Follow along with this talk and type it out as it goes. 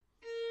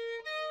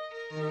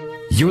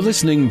You're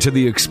listening to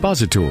the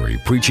expository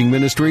preaching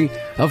ministry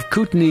of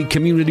Kootenai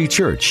Community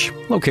Church,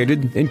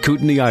 located in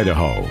Kootenai,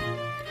 Idaho.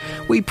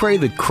 We pray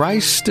that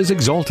Christ is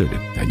exalted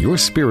and your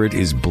spirit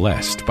is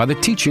blessed by the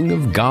teaching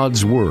of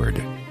God's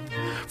Word.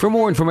 For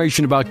more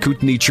information about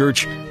Kootenai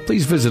Church,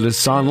 please visit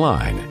us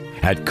online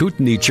at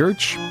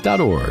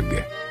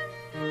kootenaichurch.org.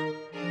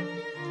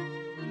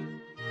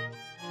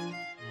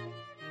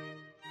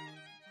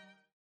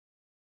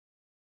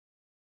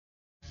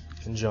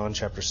 In John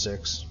chapter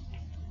 6.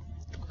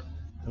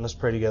 And let's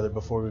pray together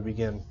before we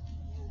begin.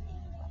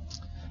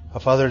 Our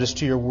Father, it is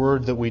to your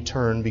word that we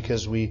turn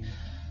because we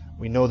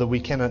know that we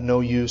cannot know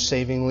you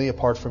savingly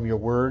apart from your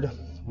word.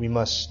 We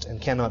must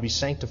and cannot be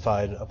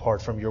sanctified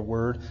apart from your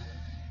word.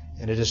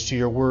 And it is to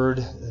your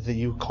word that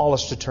you call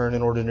us to turn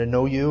in order to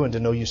know you and to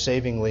know you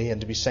savingly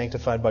and to be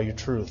sanctified by your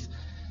truth.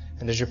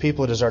 And as your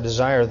people, it is our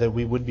desire that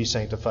we would be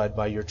sanctified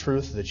by your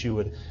truth, that you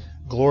would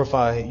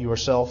glorify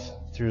yourself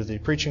through the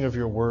preaching of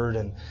your word.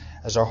 And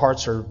as our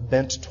hearts are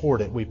bent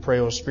toward it, we pray,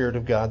 O Spirit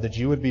of God, that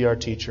you would be our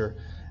teacher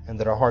and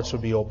that our hearts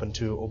would be open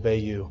to obey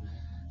you.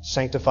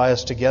 Sanctify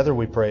us together,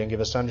 we pray, and give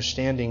us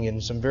understanding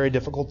in some very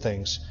difficult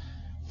things.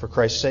 For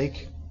Christ's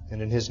sake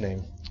and in His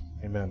name.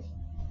 Amen.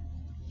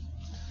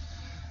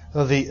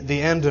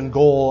 The end and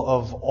goal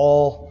of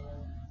all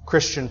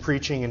Christian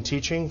preaching and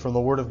teaching from the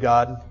Word of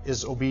God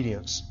is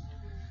obedience.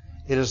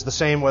 It is the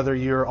same whether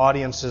your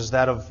audience is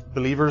that of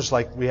believers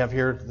like we have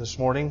here this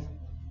morning,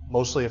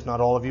 mostly if not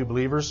all of you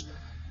believers,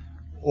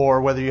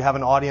 or whether you have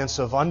an audience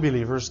of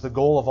unbelievers. The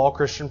goal of all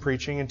Christian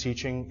preaching and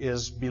teaching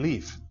is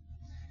belief.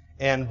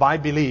 And by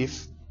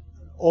belief,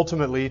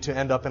 ultimately to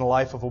end up in a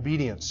life of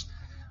obedience.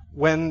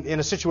 When in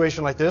a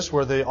situation like this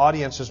where the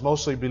audience is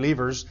mostly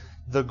believers,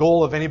 the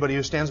goal of anybody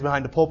who stands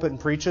behind a pulpit and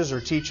preaches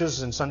or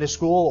teaches in Sunday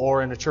school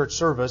or in a church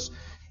service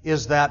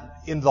is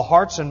that in the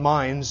hearts and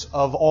minds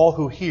of all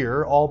who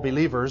hear, all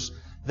believers,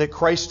 that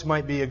Christ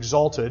might be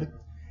exalted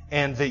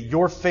and that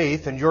your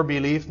faith and your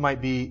belief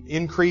might be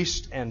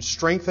increased and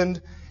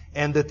strengthened,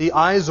 and that the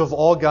eyes of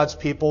all God's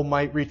people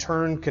might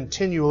return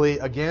continually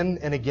again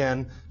and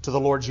again to the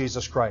Lord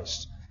Jesus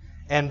Christ.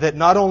 And that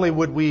not only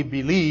would we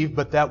believe,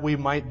 but that we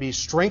might be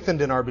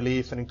strengthened in our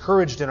belief and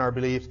encouraged in our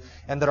belief,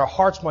 and that our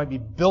hearts might be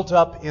built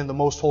up in the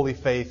most holy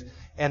faith,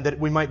 and that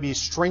we might be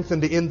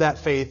strengthened in that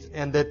faith,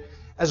 and that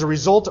as a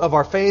result of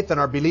our faith and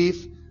our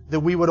belief,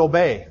 that we would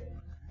obey.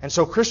 And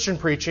so Christian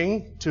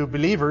preaching to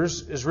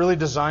believers is really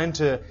designed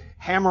to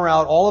hammer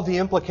out all of the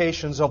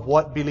implications of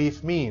what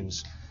belief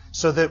means,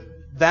 so that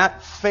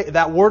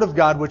Word of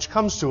God which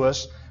comes to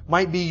us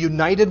might be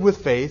united with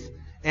faith,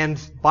 and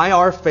by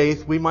our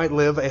faith we might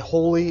live a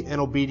holy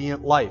and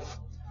obedient life.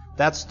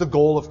 That's the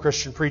goal of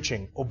Christian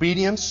preaching.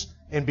 Obedience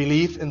and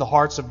belief in the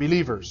hearts of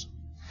believers.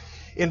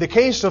 In the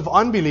case of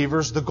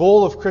unbelievers, the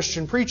goal of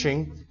Christian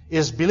preaching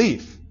is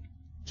belief,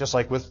 just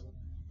like with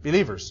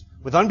believers.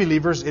 With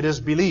unbelievers, it is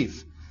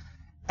belief.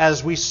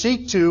 As we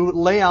seek to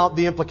lay out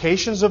the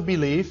implications of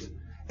belief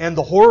and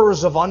the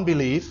horrors of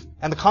unbelief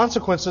and the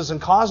consequences and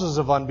causes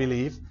of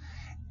unbelief,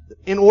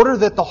 in order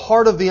that the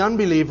heart of the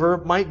unbeliever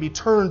might be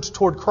turned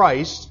toward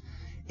Christ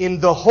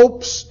in the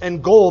hopes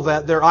and goal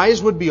that their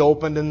eyes would be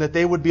opened and that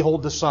they would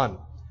behold the Son,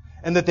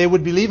 and that they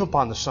would believe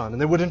upon the Son,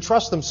 and they would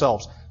entrust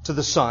themselves to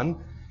the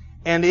Son,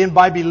 and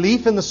by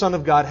belief in the Son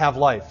of God have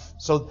life.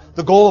 So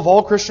the goal of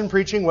all Christian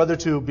preaching, whether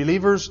to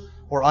believers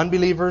or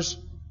unbelievers,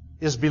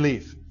 is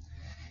belief.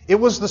 It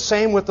was the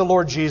same with the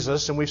Lord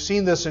Jesus, and we've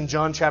seen this in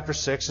John chapter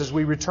 6 as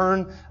we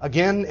return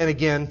again and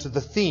again to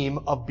the theme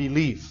of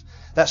belief.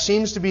 That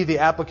seems to be the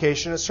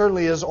application. It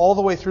certainly is all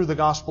the way through the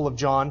Gospel of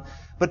John,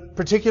 but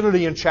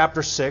particularly in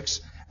chapter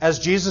 6, as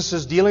Jesus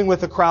is dealing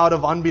with a crowd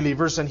of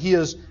unbelievers and He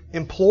is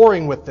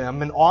imploring with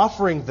them and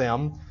offering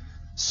them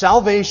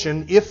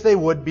salvation if they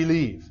would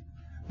believe.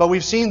 But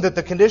we've seen that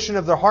the condition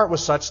of their heart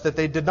was such that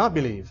they did not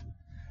believe.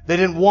 They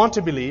didn't want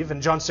to believe.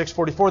 In John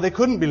 6:44, they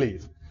couldn't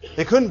believe.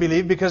 They couldn't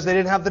believe because they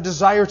didn't have the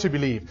desire to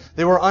believe.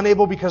 They were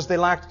unable because they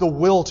lacked the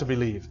will to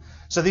believe.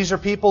 So these are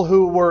people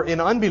who were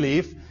in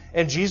unbelief,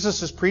 and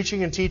Jesus is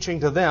preaching and teaching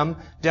to them,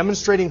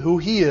 demonstrating who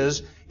He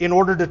is in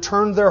order to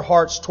turn their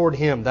hearts toward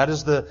Him. That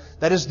is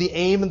the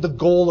aim and the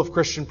goal of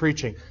Christian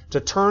preaching,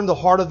 to turn the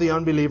heart of the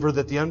unbeliever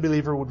that the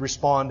unbeliever would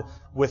respond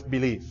with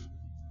belief.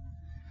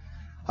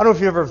 I don't know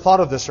if you've ever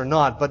thought of this or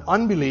not, but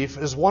unbelief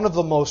is one of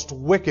the most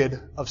wicked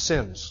of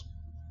sins.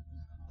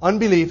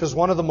 Unbelief is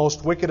one of the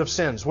most wicked of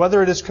sins,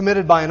 whether it is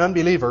committed by an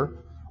unbeliever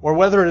or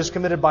whether it is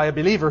committed by a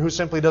believer who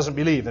simply doesn't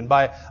believe. And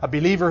by a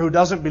believer who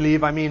doesn't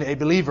believe, I mean a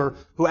believer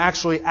who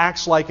actually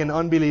acts like an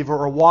unbeliever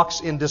or walks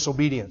in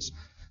disobedience.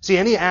 See,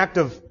 any act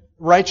of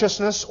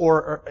righteousness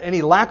or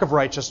any lack of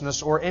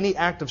righteousness or any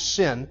act of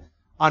sin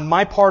on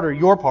my part or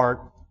your part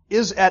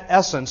is at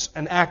essence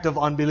an act of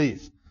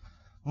unbelief.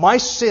 My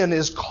sin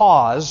is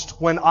caused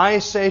when I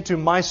say to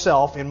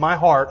myself in my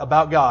heart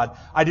about God,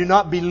 I do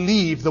not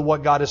believe that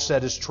what God has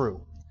said is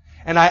true.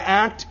 And I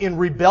act in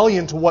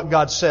rebellion to what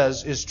God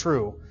says is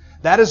true.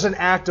 That is an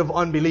act of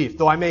unbelief.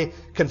 Though I may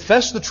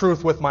confess the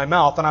truth with my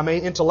mouth and I may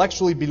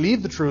intellectually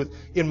believe the truth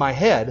in my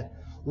head,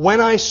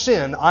 when I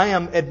sin, I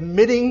am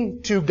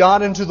admitting to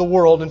God and to the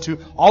world and to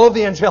all of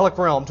the angelic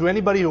realm, to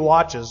anybody who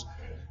watches,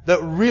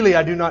 that really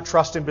I do not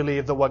trust and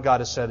believe that what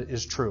God has said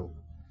is true.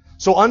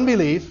 So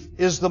unbelief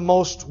is the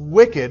most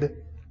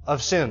wicked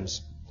of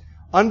sins.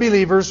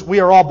 Unbelievers, we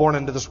are all born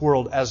into this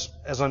world as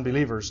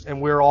unbelievers, and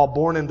we are all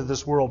born into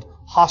this world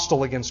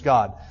hostile against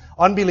God.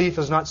 Unbelief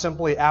is not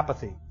simply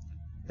apathy.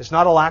 It's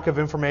not a lack of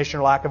information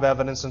or lack of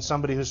evidence and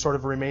somebody who's sort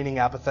of remaining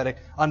apathetic,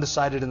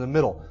 undecided in the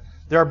middle.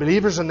 There are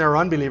believers and there are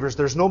unbelievers.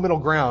 There's no middle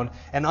ground,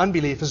 and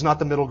unbelief is not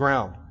the middle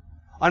ground.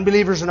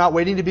 Unbelievers are not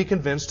waiting to be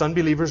convinced.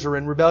 Unbelievers are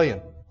in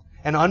rebellion.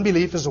 And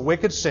unbelief is a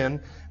wicked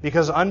sin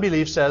because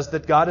unbelief says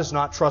that God is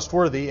not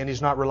trustworthy and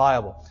He's not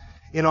reliable.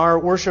 In our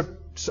worship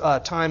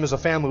time as a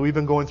family, we've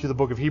been going through the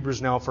book of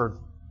Hebrews now for,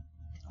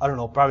 I don't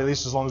know, probably at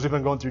least as long as we've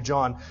been going through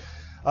John.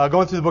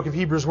 Going through the book of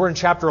Hebrews, we're in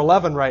chapter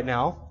 11 right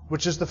now,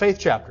 which is the faith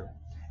chapter.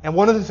 And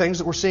one of the things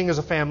that we're seeing as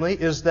a family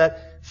is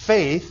that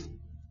faith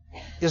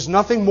is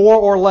nothing more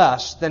or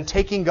less than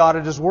taking God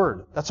at His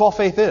word. That's all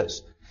faith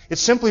is.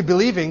 It's simply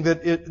believing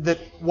that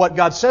what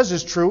God says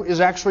is true is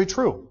actually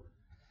true.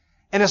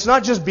 And it's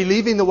not just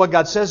believing that what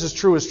God says is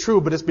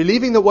true, but it's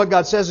believing that what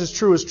God says is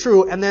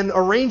true, and then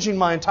arranging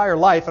my entire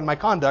life and my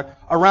conduct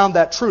around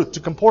that truth,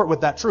 to comport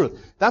with that truth.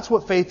 That's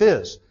what faith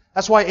is.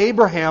 That's why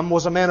Abraham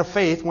was a man of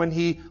faith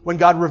when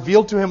God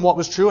revealed to him what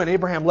was true, and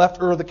Abraham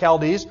left Ur of the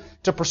Chaldees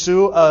to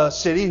pursue a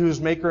city whose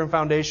maker and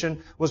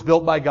foundation was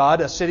built by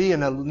God, a city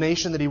and a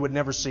nation that he would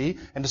never see,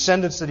 and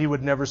descendants that he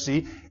would never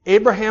see.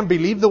 Abraham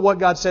believed that what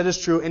God said is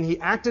true, and he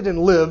acted and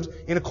lived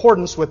in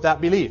accordance with that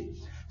belief.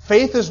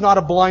 Faith is not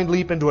a blind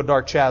leap into a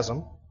dark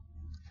chasm.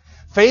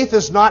 Faith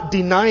is not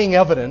denying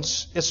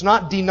evidence. It's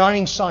not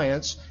denying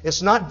science.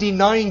 It's not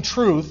denying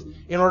truth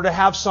in order to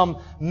have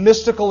some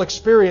mystical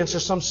experience or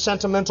some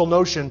sentimental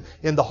notion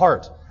in the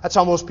heart. That's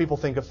how most people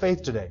think of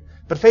faith today.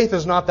 But faith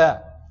is not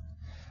that.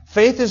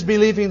 Faith is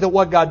believing that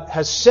what God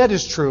has said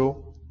is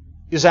true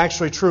is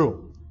actually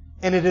true.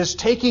 And it is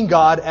taking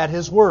God at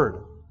His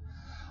word.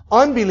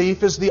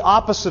 Unbelief is the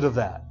opposite of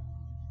that.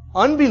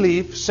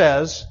 Unbelief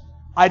says,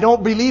 I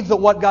don't believe that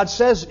what God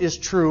says is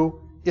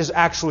true is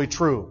actually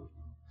true.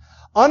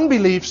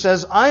 Unbelief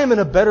says, I am in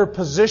a better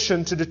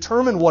position to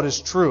determine what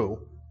is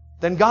true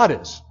than God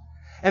is.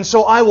 And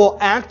so I will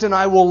act and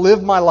I will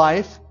live my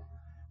life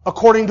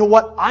according to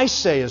what I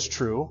say is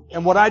true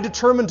and what I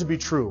determine to be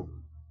true.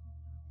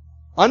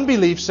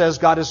 Unbelief says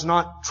God is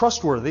not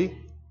trustworthy.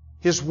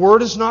 His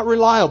word is not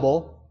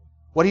reliable.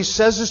 What He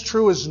says is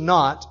true is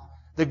not.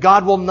 That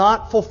God will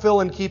not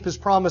fulfill and keep His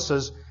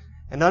promises.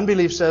 And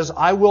unbelief says,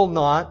 I will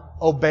not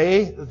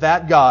obey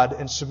that God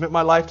and submit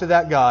my life to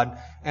that God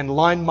and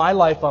line my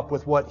life up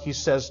with what He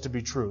says to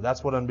be true.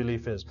 That's what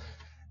unbelief is.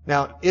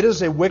 Now, it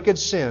is a wicked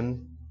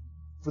sin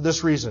for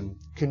this reason.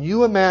 Can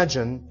you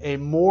imagine a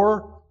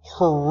more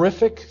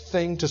horrific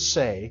thing to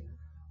say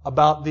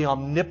about the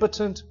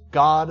omnipotent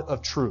God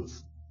of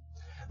truth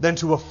than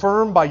to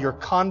affirm by your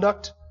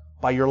conduct,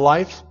 by your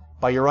life,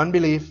 by your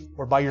unbelief,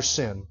 or by your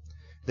sin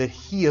that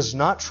He is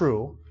not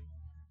true,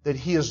 that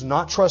He is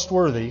not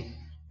trustworthy,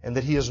 and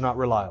that He is not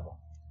reliable?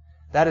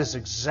 That is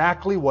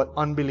exactly what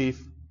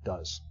unbelief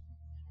does.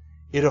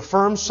 It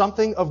affirms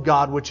something of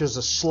God which is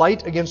a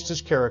slight against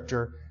His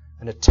character,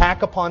 an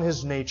attack upon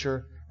His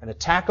nature, an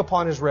attack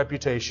upon His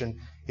reputation.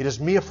 It is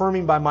me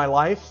affirming by my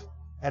life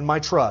and my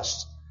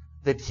trust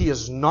that He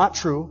is not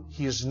true,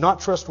 He is not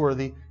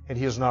trustworthy, and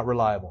He is not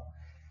reliable.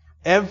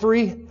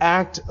 Every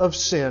act of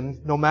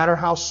sin, no matter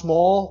how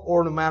small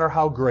or no matter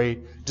how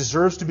great,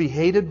 deserves to be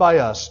hated by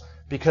us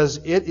because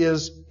it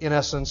is, in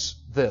essence,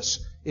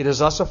 this. It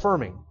is us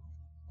affirming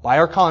by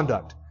our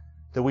conduct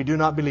that we do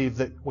not believe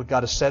that what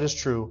God has said is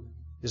true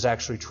is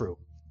actually true.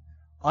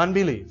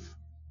 Unbelief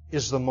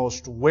is the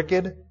most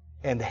wicked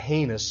and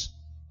heinous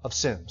of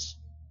sins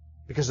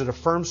because it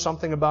affirms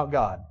something about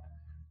God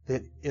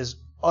that is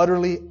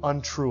utterly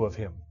untrue of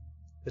Him.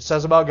 It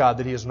says about God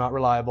that He is not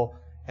reliable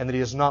and that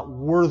He is not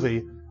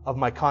worthy of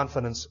my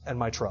confidence and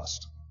my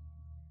trust.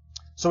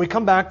 So we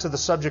come back to the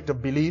subject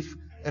of belief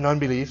and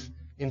unbelief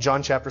in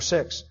John chapter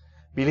 6.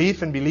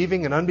 Belief and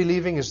believing and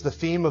unbelieving is the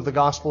theme of the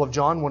Gospel of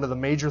John, one of the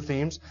major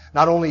themes.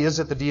 Not only is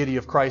it the deity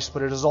of Christ,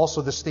 but it is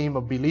also this theme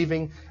of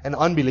believing and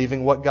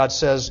unbelieving what God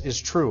says is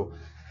true.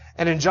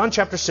 And in John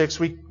chapter 6,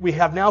 we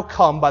have now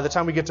come, by the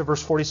time we get to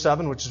verse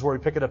 47, which is where we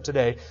pick it up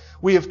today,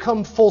 we have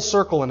come full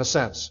circle in a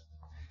sense.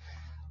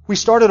 We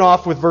started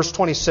off with verse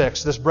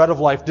 26, this bread of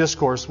life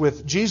discourse,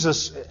 with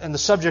Jesus and the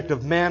subject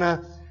of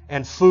manna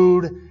and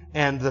food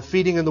and the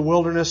feeding in the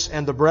wilderness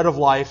and the bread of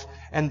life.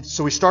 And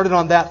so we started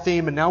on that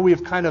theme, and now we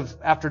have kind of,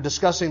 after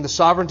discussing the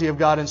sovereignty of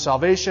God in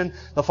salvation,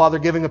 the Father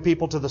giving a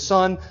people to the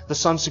Son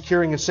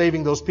securing and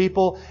saving those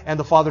people, and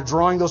the Father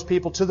drawing those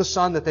people to the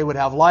Son that they would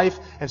have life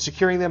and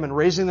securing them and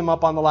raising them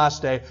up on the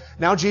last day.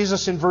 Now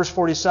Jesus in verse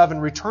 47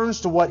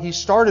 returns to what He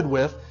started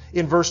with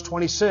in verse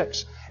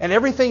 26. And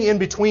everything in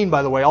between,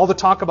 by the way, all the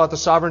talk about the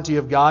sovereignty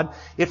of God,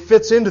 it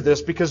fits into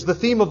this because the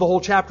theme of the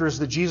whole chapter is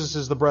that Jesus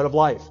is the bread of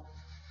life.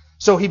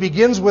 So he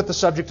begins with the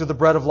subject of the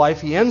bread of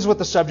life. He ends with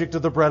the subject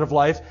of the bread of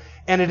life.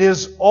 And it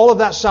is all of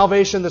that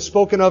salvation that's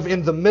spoken of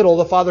in the middle,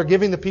 the Father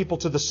giving the people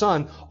to the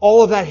Son.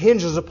 All of that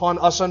hinges upon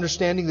us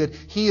understanding that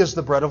He is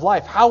the bread of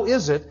life. How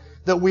is it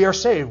that we are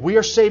saved? We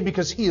are saved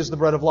because He is the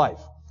bread of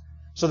life.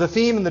 So the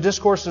theme in the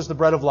discourse is the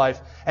bread of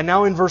life. And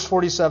now in verse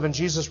 47,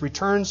 Jesus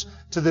returns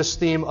to this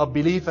theme of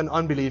belief and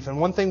unbelief. And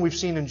one thing we've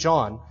seen in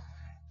John,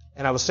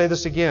 and I will say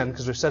this again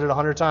because we've said it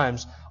 100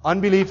 times,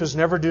 unbelief is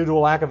never due to a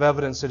lack of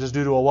evidence. It is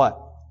due to a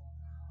what?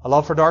 A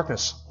love for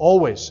darkness.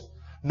 Always.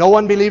 No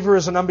unbeliever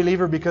is an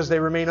unbeliever because they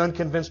remain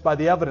unconvinced by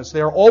the evidence.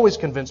 They are always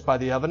convinced by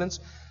the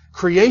evidence.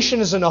 Creation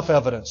is enough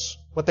evidence.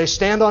 What they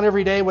stand on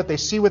every day, what they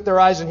see with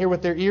their eyes and hear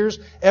with their ears,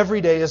 every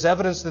day is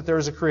evidence that there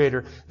is a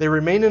Creator. They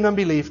remain in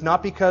unbelief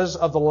not because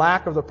of the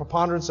lack of the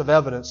preponderance of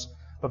evidence,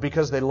 but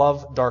because they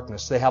love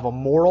darkness. They have a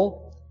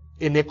moral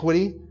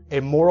iniquity, a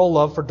moral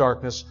love for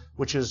darkness,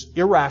 which is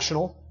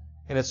irrational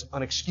and it's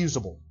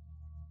unexcusable.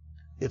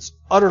 It's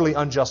utterly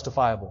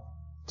unjustifiable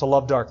to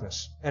love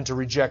darkness and to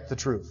reject the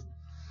truth.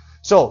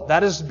 So,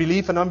 that is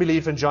belief and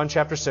unbelief in John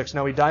chapter 6.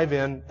 Now we dive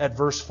in at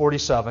verse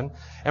 47,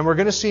 and we're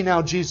going to see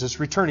now Jesus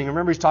returning.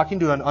 Remember, He's talking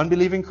to an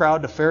unbelieving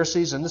crowd, to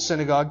Pharisees in the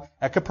synagogue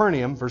at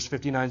Capernaum. Verse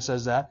 59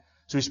 says that.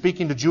 So He's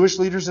speaking to Jewish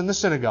leaders in the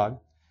synagogue.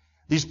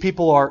 These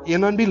people are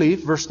in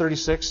unbelief. Verse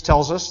 36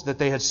 tells us that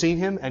they had seen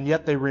Him, and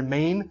yet they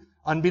remain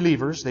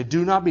unbelievers. They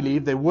do not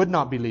believe. They would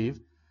not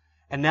believe.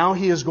 And now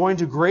He is going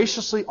to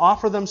graciously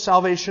offer them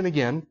salvation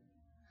again.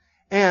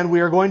 And we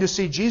are going to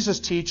see Jesus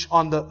teach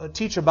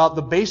about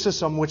the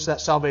basis on which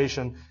that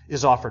salvation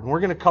is offered. And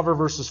we're going to cover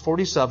verses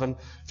 47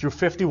 through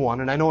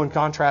 51. And I know in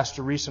contrast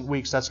to recent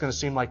weeks, that's going to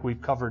seem like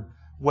we've covered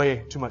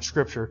way too much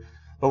Scripture.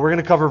 But we're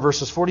going to cover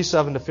verses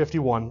 47 to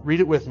 51. Read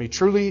it with me.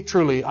 Truly,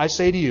 truly, I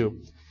say to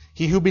you,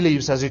 he who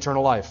believes has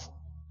eternal life.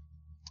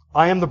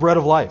 I am the bread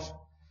of life.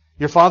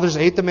 Your fathers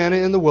ate the manna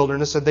in the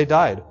wilderness, and they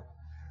died.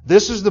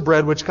 This is the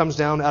bread which comes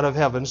down out of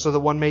heaven, so that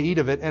one may eat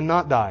of it and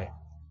not die.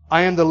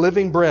 I am the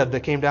living bread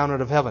that came down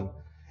out of heaven.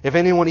 If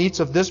anyone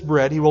eats of this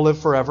bread, he will live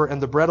forever, and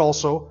the bread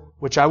also,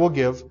 which I will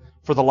give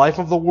for the life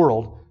of the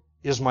world,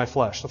 is my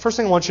flesh. The first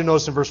thing I want you to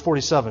notice in verse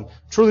 47,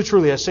 truly,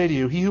 truly, I say to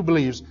you, he who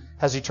believes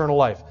has eternal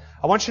life.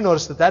 I want you to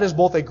notice that that is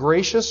both a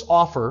gracious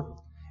offer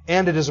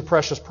and it is a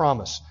precious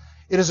promise.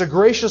 It is a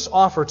gracious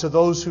offer to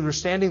those who are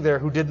standing there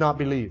who did not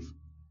believe.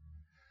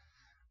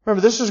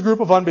 Remember, this is a group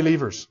of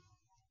unbelievers.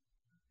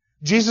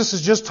 Jesus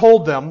has just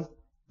told them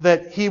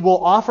that He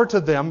will offer to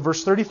them,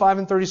 verse 35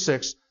 and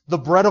 36, the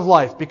bread of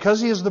life. Because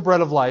He is the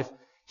bread of life,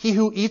 he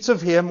who eats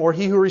of Him, or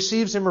he who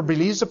receives Him or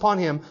believes upon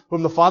Him,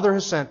 whom the Father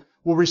has sent,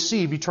 will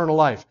receive eternal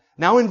life.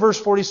 Now in verse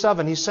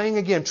 47, He's saying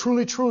again,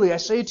 truly, truly, I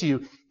say to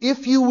you,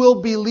 if you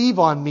will believe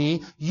on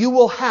Me, you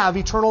will have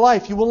eternal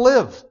life. You will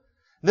live.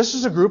 This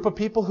is a group of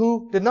people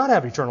who did not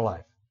have eternal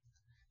life.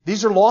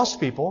 These are lost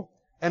people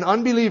and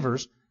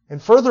unbelievers.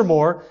 And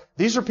furthermore,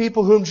 these are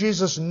people whom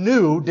Jesus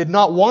knew did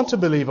not want to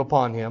believe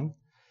upon Him.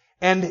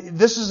 And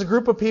this is a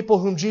group of people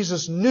whom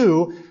Jesus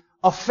knew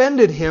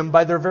offended Him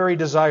by their very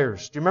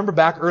desires. Do you remember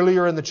back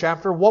earlier in the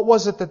chapter? What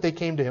was it that they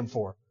came to Him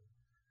for?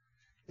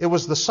 It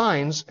was the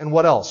signs and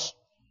what else?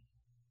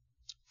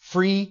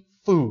 Free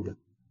food.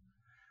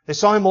 They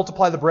saw Him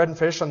multiply the bread and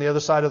fish on the other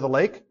side of the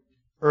lake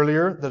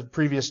earlier the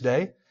previous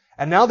day.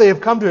 And now they have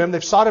come to Him,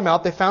 they've sought Him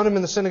out, they found Him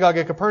in the synagogue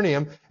at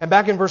Capernaum. And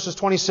back in verses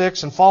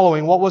 26 and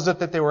following, what was it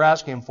that they were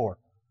asking Him for?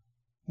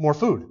 More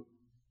food.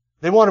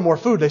 They wanted more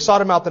food. They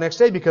sought Him out the next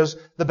day because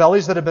the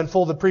bellies that had been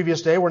full the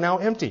previous day were now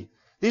empty.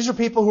 These are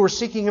people who were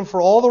seeking Him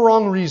for all the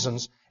wrong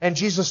reasons, and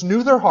Jesus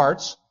knew their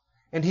hearts,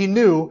 and He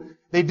knew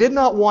they did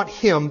not want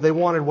Him, they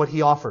wanted what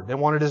He offered. They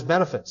wanted His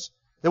benefits.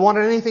 They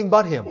wanted anything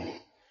but Him.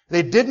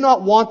 They did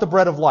not want the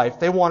bread of life.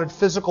 They wanted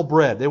physical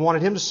bread. They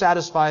wanted Him to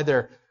satisfy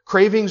their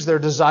cravings, their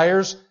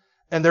desires,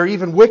 and their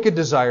even wicked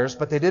desires,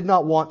 but they did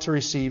not want to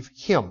receive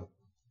Him.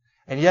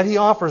 And yet He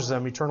offers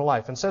them eternal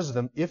life and says to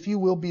them, if you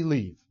will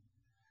believe,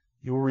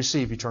 you will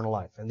receive eternal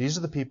life. And these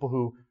are the people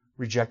who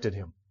rejected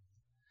Him.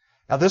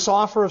 Now this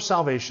offer of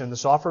salvation,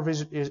 this offer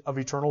of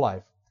eternal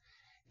life,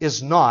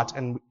 is not,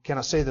 and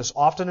cannot say this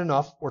often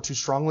enough or too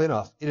strongly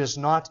enough, it is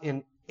not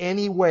in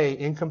any way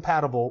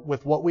incompatible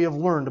with what we have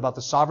learned about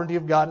the sovereignty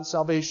of God and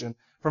salvation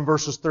from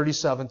verses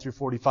 37 through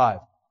 45.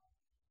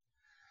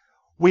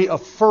 We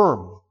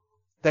affirm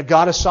that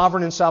God is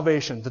sovereign in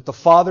salvation, that the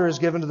Father has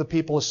given to the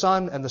people a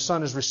Son, and the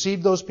Son has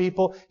received those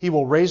people. He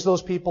will raise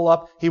those people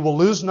up. He will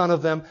lose none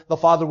of them. The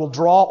Father will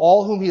draw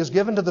all whom He has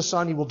given to the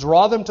Son. He will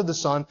draw them to the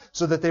Son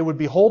so that they would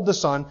behold the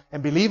Son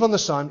and believe on the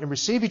Son and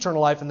receive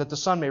eternal life, and that the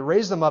Son may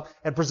raise them up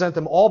and present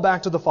them all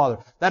back to the Father.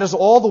 That is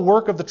all the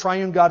work of the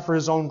triune God for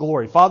His own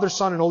glory. Father,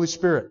 Son, and Holy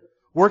Spirit,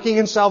 working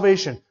in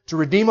salvation to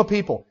redeem a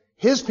people,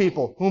 His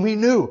people, whom He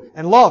knew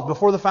and loved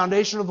before the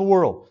foundation of the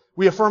world.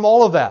 We affirm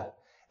all of that.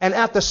 And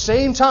at the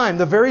same time,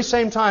 the very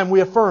same time,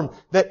 we affirm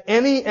that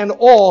any and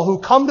all who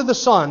come to the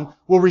Son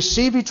will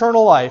receive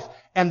eternal life,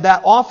 and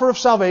that offer of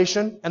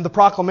salvation and the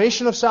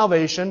proclamation of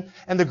salvation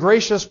and the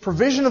gracious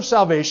provision of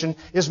salvation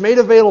is made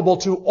available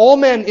to all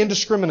men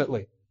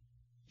indiscriminately.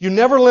 You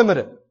never limit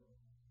it.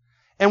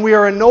 And we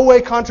are in no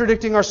way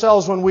contradicting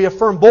ourselves when we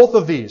affirm both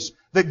of these,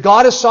 that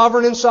God is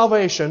sovereign in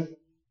salvation,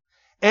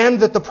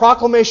 and that the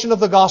proclamation of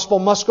the gospel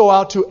must go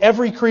out to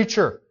every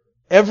creature,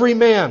 every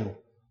man,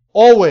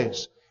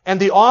 always. And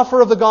the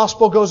offer of the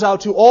gospel goes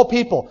out to all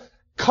people.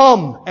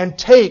 Come and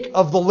take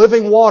of the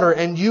living water,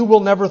 and you will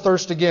never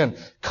thirst again.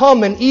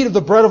 Come and eat of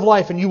the bread of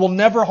life, and you will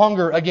never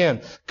hunger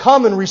again.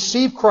 Come and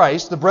receive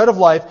Christ, the bread of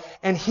life,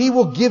 and He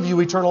will give you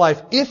eternal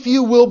life. If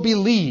you will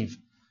believe,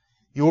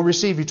 you will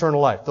receive eternal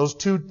life. Those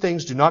two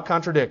things do not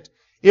contradict.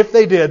 If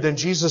they did, then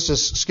Jesus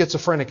is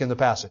schizophrenic in the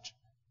passage.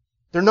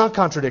 They're not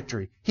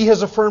contradictory. He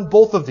has affirmed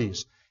both of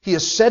these. He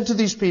has said to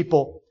these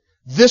people,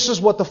 this is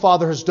what the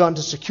Father has done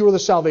to secure the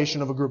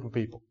salvation of a group of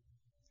people.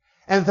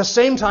 And at the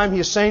same time, He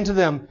is saying to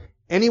them,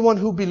 anyone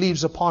who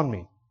believes upon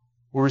me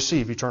will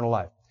receive eternal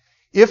life.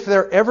 If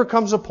there ever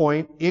comes a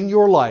point in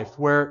your life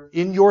where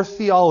in your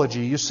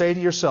theology you say to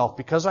yourself,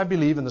 because I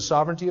believe in the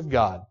sovereignty of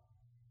God,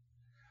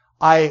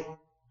 I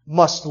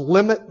must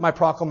limit my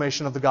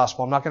proclamation of the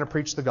gospel. I'm not going to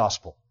preach the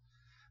gospel.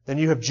 Then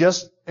you have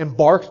just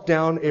embarked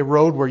down a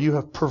road where you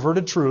have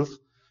perverted truth,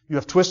 you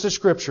have twisted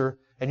Scripture,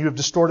 and you have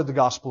distorted the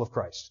gospel of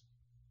Christ.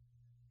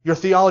 Your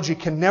theology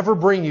can never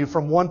bring you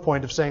from one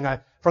point of saying,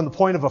 from the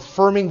point of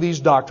affirming these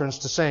doctrines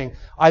to saying,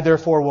 I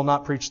therefore will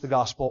not preach the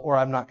gospel, or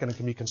I'm not going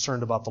to be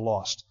concerned about the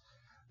lost.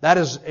 That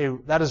is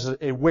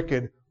a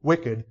wicked,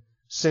 wicked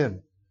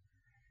sin.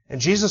 And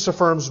Jesus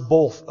affirms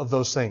both of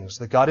those things,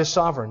 that God is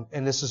sovereign,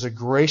 and this is a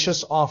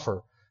gracious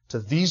offer to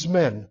these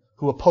men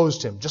who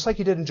opposed Him, just like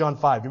He did in John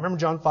 5. Do you remember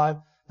John 5?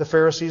 The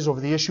Pharisees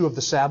over the issue of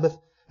the Sabbath?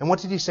 And what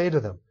did He say to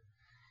them?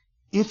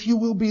 If you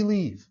will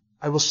believe,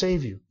 I will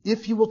save you.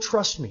 If you will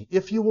trust me,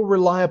 if you will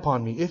rely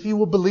upon me, if you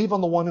will believe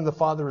on the one whom the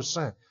Father has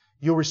sent,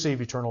 you'll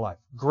receive eternal life.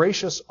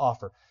 Gracious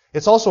offer.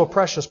 It's also a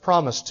precious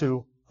promise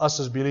to us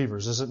as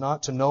believers, is it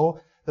not? To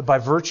know that by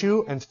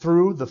virtue and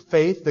through the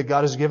faith that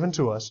God has given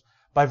to us,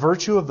 by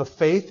virtue of the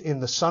faith in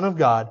the Son of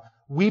God,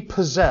 we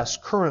possess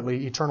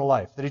currently eternal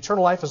life. That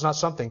eternal life is not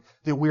something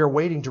that we are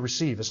waiting to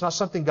receive. It's not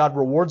something God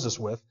rewards us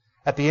with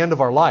at the end of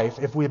our life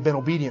if we have been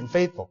obedient and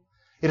faithful.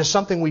 It is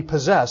something we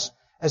possess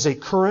as a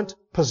current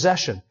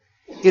possession.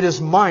 It is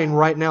mine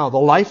right now. The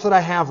life that I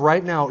have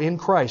right now in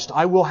Christ,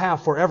 I will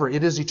have forever.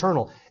 It is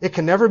eternal. It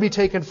can never be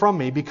taken from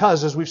me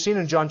because, as we've seen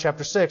in John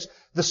chapter 6,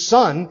 the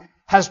Son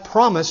has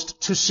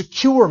promised to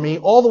secure me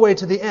all the way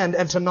to the end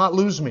and to not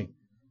lose me.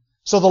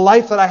 So the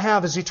life that I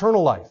have is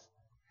eternal life.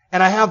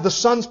 And I have the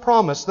Son's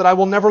promise that I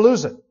will never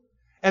lose it.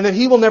 And that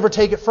He will never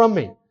take it from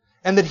me.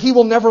 And that He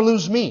will never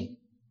lose me.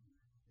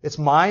 It's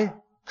my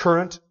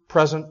current,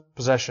 present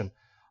possession.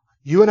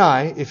 You and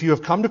I, if you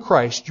have come to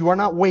Christ, you are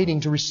not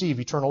waiting to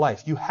receive eternal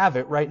life. You have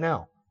it right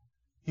now.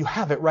 You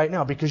have it right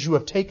now because you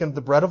have taken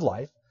the bread of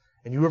life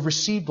and you have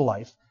received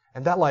life,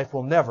 and that life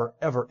will never,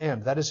 ever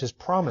end. That is His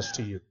promise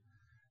to you.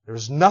 There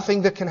is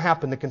nothing that can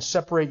happen that can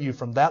separate you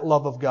from that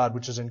love of God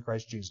which is in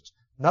Christ Jesus.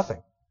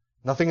 Nothing.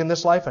 Nothing in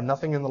this life and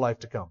nothing in the life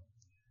to come.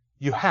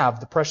 You have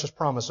the precious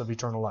promise of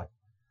eternal life.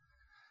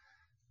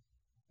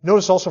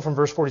 Notice also from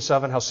verse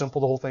 47 how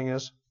simple the whole thing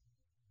is.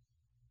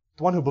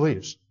 The one who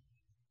believes.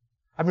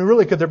 I mean,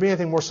 really, could there be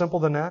anything more simple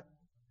than that?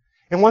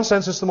 In one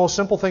sense, it's the most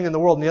simple thing in the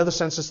world. In the other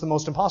sense, it's the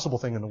most impossible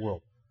thing in the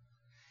world.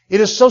 It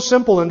is so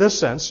simple in this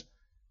sense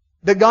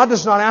that God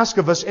does not ask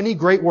of us any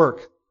great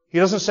work. He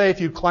doesn't say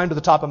if you climb to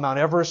the top of Mount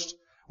Everest,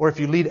 or if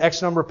you lead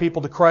X number of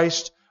people to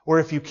Christ, or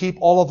if you keep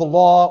all of the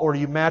law, or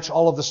you match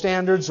all of the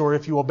standards, or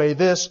if you obey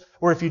this,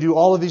 or if you do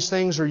all of these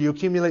things, or you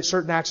accumulate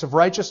certain acts of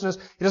righteousness.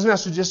 He doesn't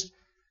ask you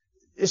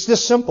it's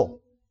this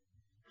simple.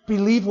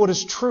 Believe what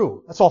is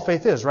true. That's all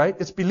faith is, right?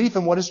 It's belief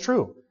in what is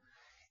true.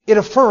 It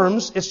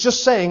affirms, it's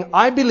just saying,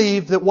 I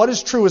believe that what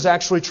is true is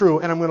actually true,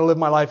 and I'm going to live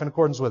my life in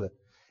accordance with it.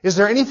 Is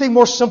there anything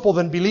more simple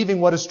than believing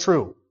what is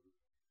true?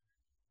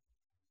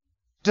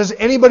 Does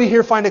anybody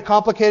here find it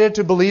complicated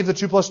to believe that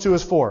 2 plus 2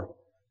 is 4?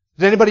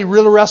 Did anybody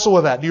really wrestle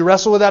with that? Do you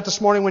wrestle with that this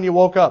morning when you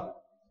woke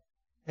up?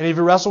 Any of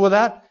you wrestle with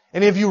that?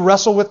 Any of you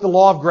wrestle with the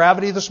law of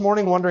gravity this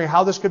morning, wondering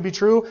how this could be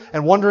true,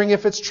 and wondering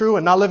if it's true,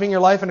 and not living your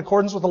life in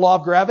accordance with the law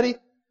of gravity?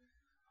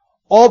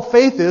 All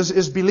faith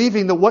is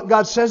believing that what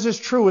God says is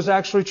true is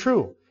actually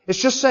true. It's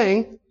just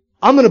saying,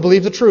 I'm going to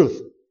believe the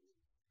truth.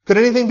 Could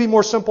anything be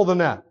more simple than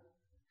that?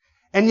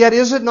 And yet,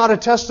 is it not a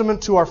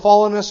testament to our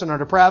fallenness and our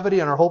depravity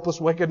and our hopeless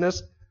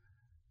wickedness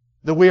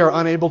that we are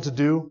unable to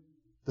do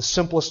the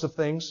simplest of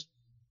things?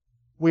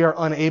 We are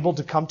unable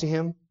to come to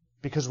Him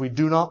because we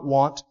do not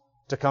want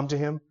to come to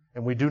Him,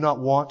 and we do not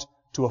want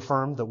to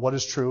affirm that what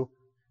is true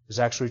is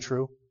actually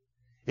true.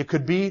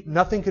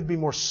 Nothing could be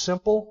more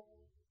simple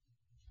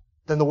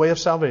than the way of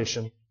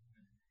salvation.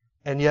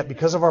 And yet,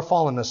 because of our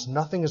fallenness,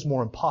 nothing is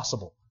more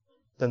impossible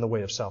than the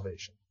way of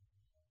salvation.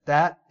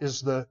 That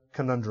is the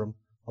conundrum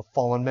of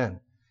fallen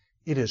men.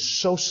 It is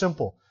so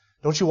simple.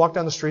 Don't you walk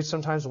down the street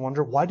sometimes and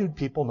wonder, why do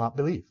people not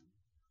believe?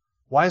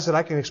 Why is it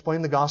I can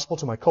explain the gospel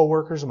to my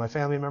coworkers and my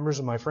family members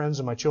and my friends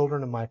and my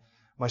children and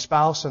my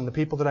spouse and the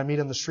people that I meet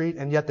on the street,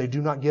 and yet they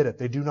do not get it.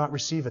 They do not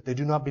receive it. They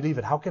do not believe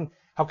it. How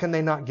can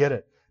they not get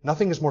it?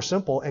 Nothing is more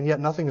simple, and yet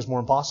nothing is more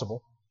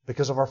impossible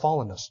because of our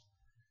fallenness.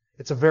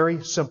 It's a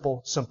very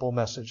simple, simple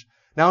message.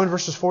 Now in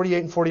verses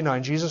 48 and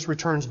 49, Jesus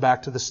returns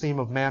back to this theme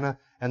of manna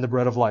and the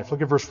bread of life.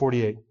 Look at verse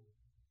 48.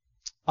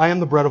 I am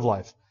the bread of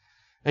life.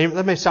 And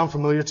that may sound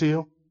familiar to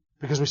you,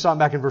 because we saw it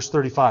back in verse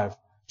 35.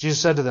 Jesus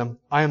said to them,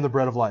 I am the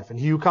bread of life. And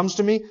he who comes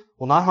to me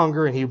will not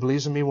hunger, and he who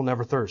believes in me will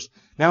never thirst.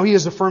 Now he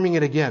is affirming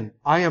it again.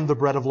 I am the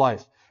bread of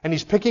life. And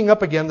he's picking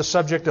up again the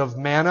subject of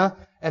manna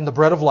and the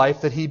bread of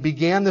life that he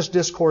began this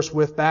discourse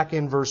with back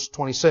in verse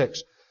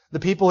 26. The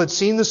people had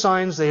seen the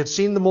signs, they had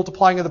seen the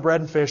multiplying of the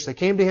bread and fish. They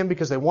came to him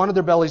because they wanted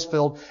their bellies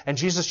filled, and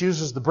Jesus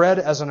uses the bread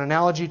as an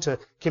analogy to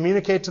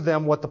communicate to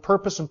them what the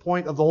purpose and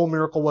point of the whole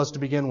miracle was to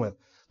begin with.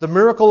 The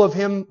miracle of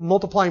him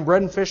multiplying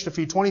bread and fish to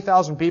feed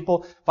 20,000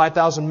 people,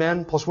 5,000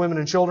 men, plus women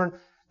and children,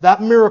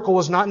 that miracle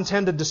was not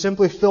intended to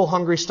simply fill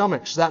hungry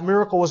stomachs. That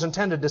miracle was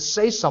intended to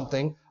say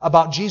something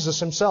about Jesus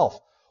himself.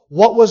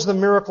 What was the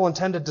miracle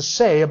intended to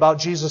say about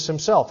Jesus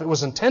himself? It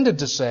was intended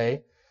to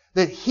say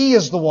that he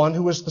is the one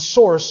who is the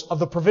source of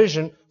the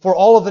provision for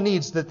all of the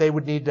needs that they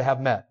would need to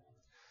have met.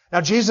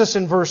 Now Jesus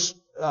in verse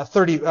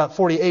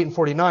 48 and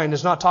 49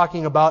 is not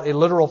talking about a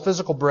literal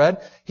physical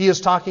bread. He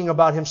is talking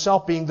about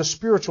himself being the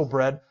spiritual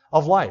bread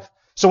of life.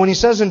 So when he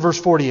says in verse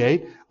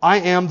 48, I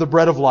am the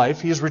bread of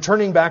life, he is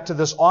returning back to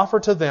this offer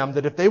to them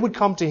that if they would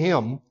come to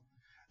him,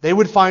 they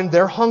would find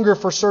their hunger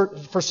for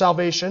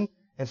salvation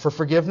and for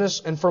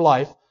forgiveness and for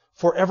life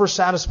forever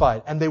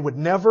satisfied, and they would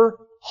never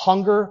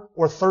hunger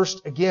or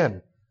thirst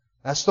again.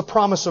 That's the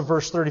promise of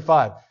verse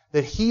 35,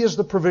 that he is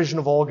the provision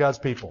of all God's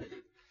people.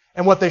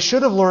 And what they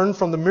should have learned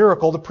from the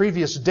miracle the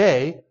previous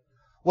day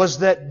was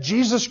that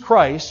Jesus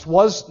Christ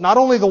was not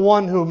only the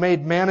one who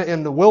made manna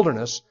in the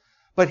wilderness,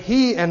 but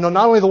and not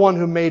only the one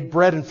who made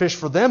bread and fish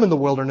for them in the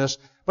wilderness,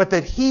 but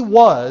that he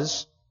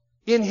was,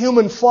 in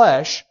human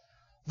flesh,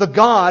 the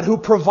God who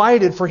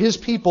provided for his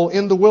people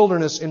in the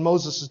wilderness in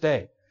Moses'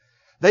 day.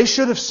 They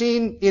should have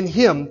seen in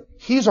him,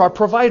 he's our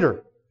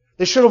provider.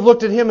 They should have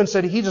looked at him and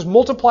said, he just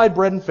multiplied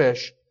bread and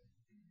fish.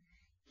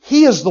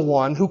 He is the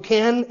one who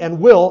can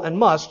and will and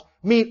must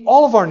meet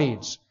all of our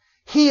needs.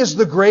 He is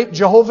the great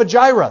Jehovah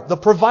Jireh, the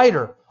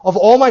provider of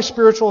all my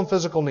spiritual and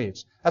physical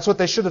needs. That's what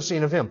they should have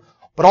seen of him.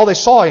 But all they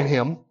saw in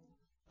him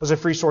was a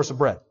free source of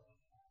bread.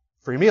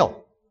 Free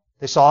meal.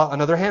 They saw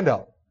another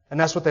handout. And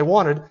that's what they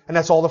wanted, and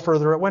that's all the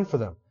further it went for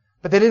them.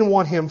 But they didn't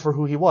want him for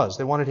who he was.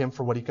 They wanted him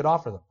for what he could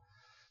offer them.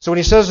 So when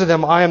he says to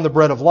them, I am the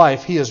bread of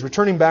life, he is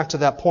returning back to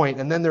that point,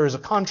 and then there is a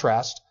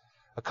contrast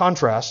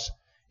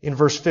in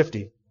verse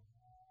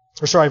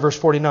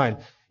 49.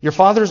 Your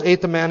fathers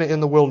ate the manna in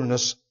the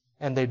wilderness,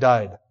 and they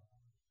died.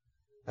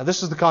 Now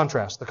this is the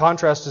contrast. The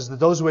contrast is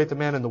that those who ate the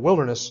manna in the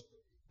wilderness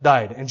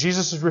died. And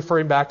Jesus is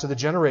referring back to the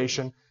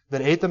generation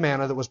that ate the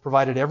manna that was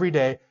provided every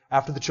day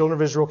after the children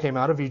of Israel came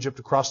out of Egypt,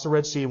 across the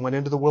Red Sea, and went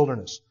into the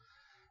wilderness.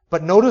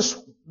 But notice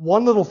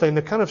one little thing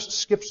that kind of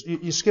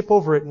you skip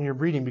over it in your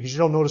reading because you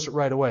don't notice it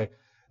right away.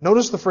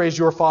 Notice the phrase,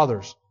 your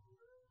fathers.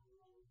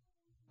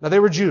 Now they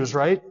were Jews,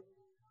 right?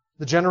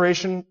 The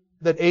generation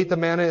that ate the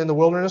manna in the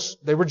wilderness,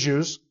 they were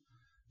Jews.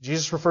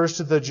 Jesus refers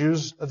to the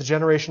Jews of the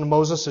generation of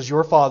Moses as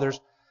your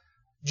fathers.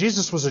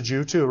 Jesus was a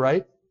Jew too,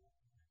 right?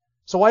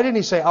 So why didn't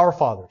he say our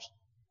fathers?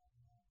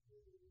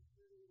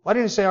 Why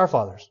didn't he say our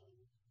fathers?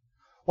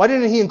 Why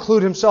didn't he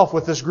include himself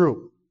with this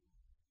group?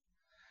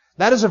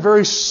 That is a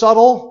very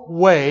subtle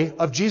way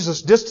of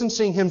Jesus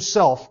distancing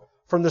himself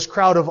from this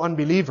crowd of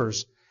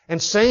unbelievers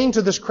and saying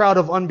to this crowd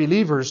of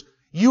unbelievers,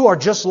 you are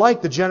just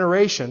like the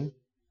generation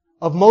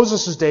of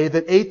Moses' day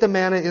that ate the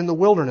manna in the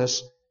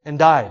wilderness and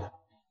died.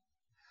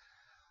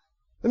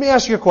 Let me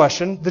ask you a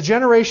question. The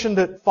generation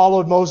that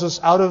followed Moses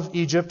out of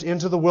Egypt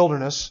into the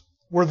wilderness,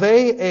 were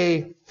they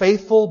a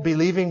faithful,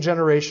 believing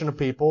generation of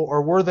people,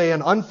 or were they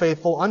an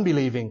unfaithful,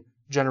 unbelieving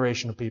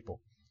generation of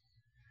people?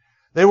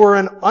 They were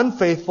an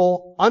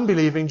unfaithful,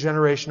 unbelieving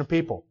generation of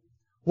people.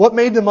 What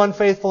made them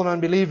unfaithful and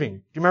unbelieving?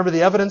 Do you remember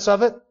the evidence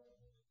of it?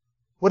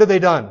 What had they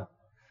done?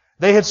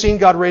 They had seen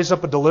God raise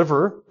up a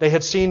deliverer. They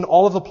had seen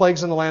all of the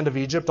plagues in the land of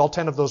Egypt, all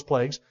 10 of those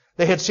plagues.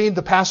 They had seen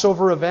the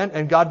Passover event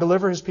and God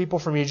deliver His people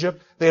from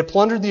Egypt. They had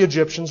plundered the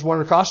Egyptians,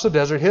 went across the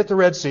desert, hit the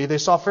Red Sea. They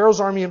saw Pharaoh's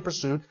army in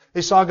pursuit.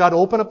 They saw God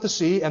open up the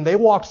sea, and they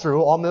walked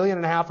through, all 1.5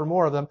 million or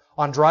more of them,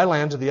 on dry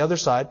land to the other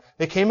side.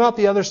 They came out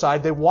the other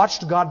side. They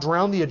watched God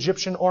drown the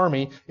Egyptian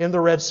army in the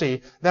Red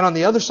Sea. Then on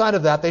the other side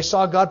of that, they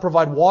saw God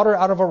provide water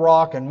out of a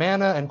rock and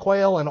manna and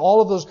quail and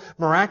all of those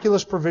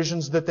miraculous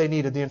provisions that they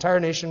needed, the entire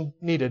nation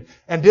needed.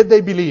 And did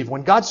they believe?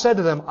 When God said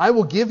to them, I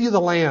will give you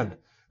the land.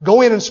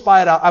 Go in and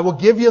spy it out. I will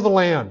give you the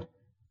land.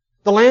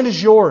 The land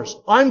is yours.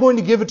 I'm going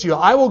to give it to you.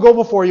 I will go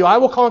before you. I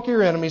will conquer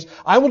your enemies.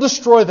 I will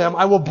destroy them.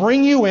 I will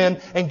bring you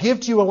in and give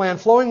to you a land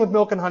flowing with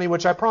milk and honey,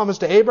 which I promised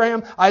to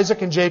Abraham,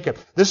 Isaac, and Jacob.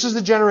 This is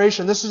the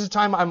generation. This is the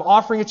time I'm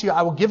offering it to you.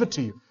 I will give it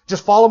to you.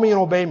 Just follow me and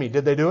obey me.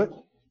 Did they do it?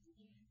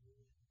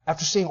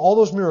 After seeing all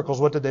those miracles,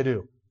 what did they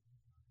do?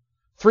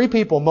 3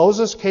 people,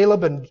 Moses,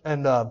 Caleb,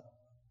 and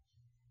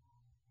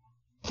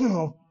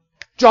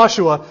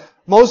Joshua.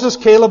 Moses,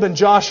 Caleb, and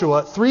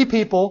Joshua, 3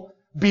 people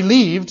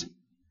believed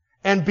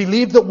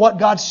that what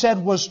God said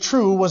was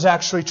true was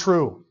actually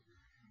true.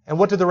 And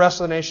what did the rest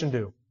of the nation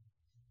do?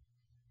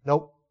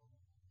 Nope.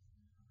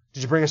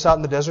 Did you bring us out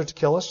in the desert to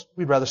kill us?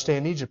 We'd rather stay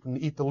in Egypt and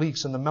eat the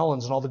leeks and the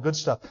melons and all the good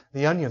stuff,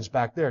 the onions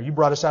back there. You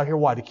brought us out here,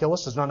 why? To kill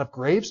us? There's not enough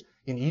graves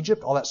in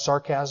Egypt? All that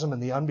sarcasm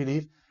and the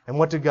unbelief. And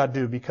what did God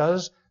do?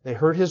 Because they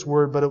heard His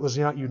word, but it was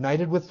not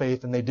united with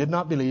faith, and they did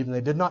not believe, and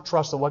they did not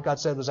trust that what God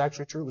said was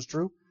actually true. It was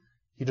true.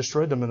 He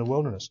destroyed them in the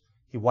wilderness.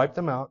 He wiped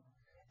them out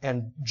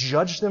and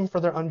judged them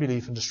for their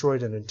unbelief and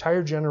destroyed an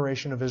entire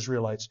generation of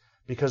Israelites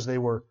because they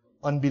were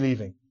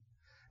unbelieving.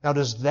 Now,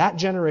 does that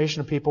generation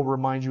of people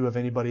remind you of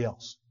anybody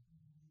else?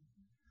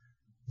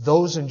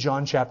 Those in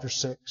John chapter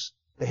 6.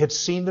 They had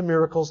seen the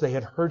miracles. They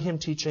had heard Him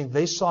teaching.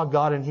 They saw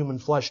God in human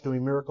flesh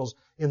doing miracles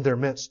in their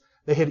midst.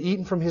 They had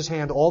eaten from His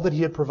hand all that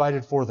He had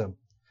provided for them.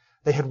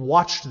 They had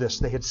watched this.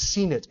 They had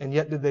seen it, and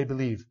yet did they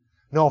believe?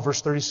 No,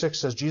 verse 36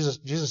 says,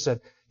 Jesus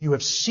said, "You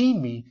have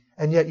seen me,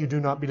 and yet you do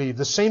not believe."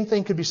 The same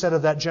thing could be said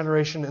of that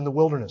generation in the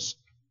wilderness.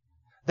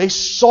 They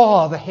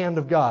saw the hand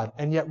of God,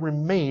 and yet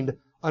remained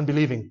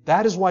unbelieving.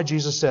 That is why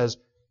Jesus says,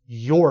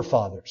 "Your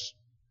fathers."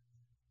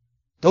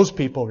 Those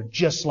people are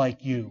just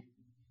like you.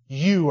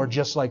 You are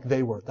just like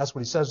they were. That's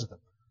what He says to them.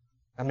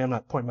 I mean, I'm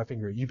not pointing my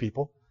finger at you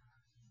people.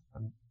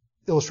 I'm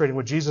illustrating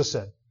what Jesus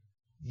said.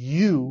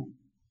 You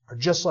are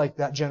just like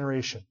that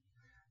generation.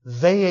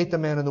 They ate the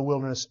manna in the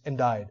wilderness and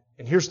died.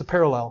 And here's the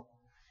parallel.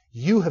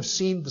 You have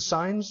seen the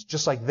signs,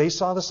 just like they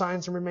saw the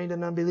signs and remained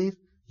in unbelief.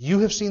 You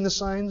have seen the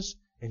signs,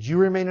 and you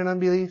remain in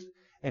unbelief.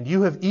 And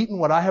you have eaten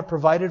what I have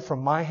provided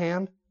from my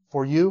hand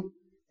for you,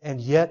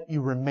 and yet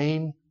you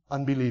remain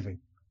unbelieving.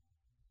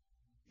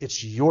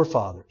 It's your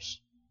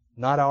fathers,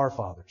 not our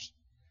fathers.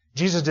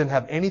 Jesus didn't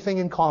have anything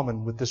in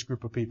common with this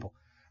group of people.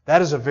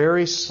 That is a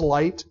very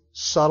slight,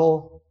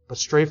 subtle, but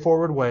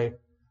straightforward way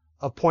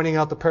of pointing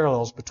out the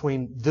parallels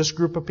between this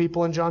group of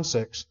people in John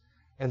 6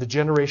 and the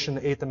generation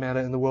that ate the manna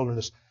in the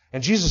wilderness.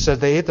 And Jesus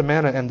said they ate the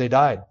manna and they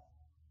died.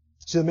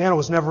 See, the manna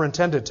was never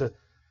intended to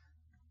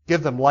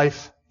give them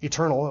life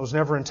eternal. It was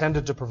never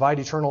intended to provide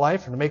eternal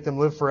life and to make them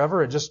live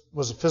forever. It just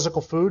was a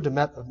physical food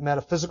that met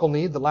a physical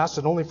need that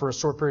lasted only for a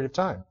short period of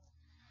time.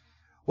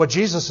 What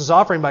Jesus is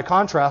offering, by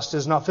contrast,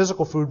 is not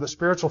physical food, but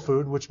spiritual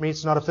food, which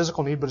meets not a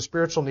physical need, but a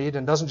spiritual need,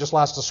 and doesn't just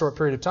last a short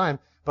period of time,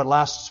 but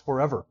lasts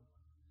forever.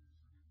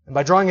 And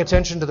by drawing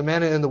attention to the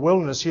manna in the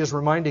wilderness, He is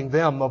reminding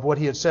them of what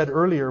He had said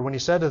earlier when He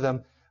said to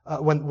them,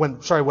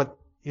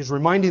 He's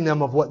reminding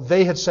them of what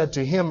they had said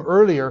to Him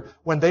earlier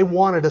when they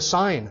wanted a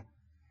sign.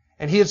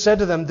 And He had said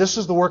to them, "This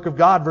is the work of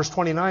God," verse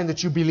 29,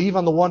 "that you believe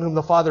on the one whom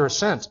the Father has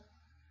sent."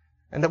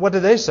 And what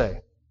did they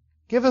say?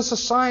 "Give us a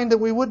sign that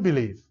we would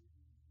believe.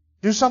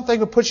 Do something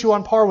to put you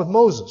on par with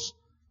Moses."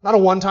 Not a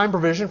one-time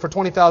provision for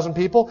 20,000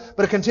 people,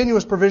 but a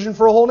continuous provision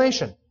for a whole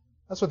nation.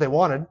 That's what they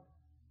wanted,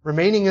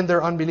 remaining in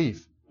their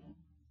unbelief.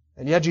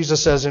 And yet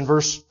Jesus says in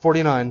verse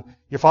 49,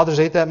 "Your fathers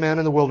ate that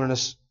manna in the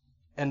wilderness,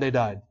 and they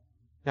died."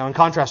 Now, in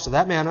contrast to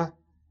that manna,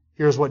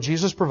 here's what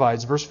Jesus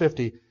provides, verse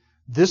 50.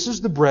 "This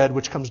is the bread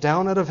which comes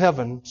down out of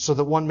heaven, so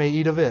that one may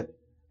eat of it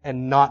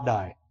and not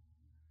die."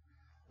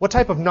 What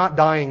type of not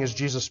dying is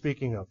Jesus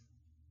speaking of?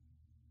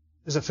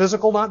 Is it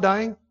physical not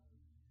dying?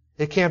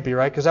 It can't be,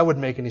 right? Because that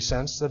wouldn't make any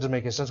sense. That doesn't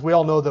make any sense. We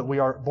all know that we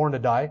are born to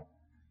die,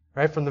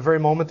 right? From the very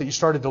moment that you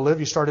started to live,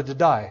 you started to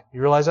die.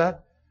 You realize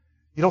that?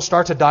 You don't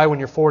start to die when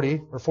you're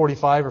 40 or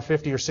 45 or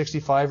 50 or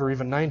 65 or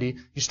even 90.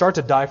 You start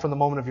to die from the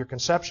moment of your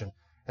conception.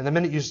 And the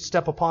minute you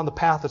step upon the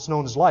path that's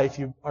known as life,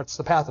 it's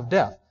the path of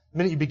death. The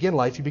minute you begin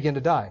life, you begin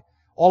to die.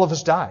 All of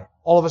us die.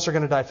 All of us are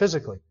going to die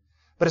physically.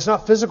 But it's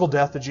not physical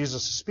death that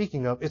Jesus is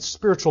speaking of. It's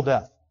spiritual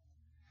death.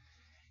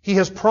 He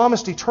has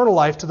promised eternal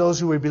life to those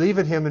who will believe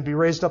in Him and be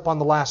raised up on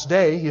the last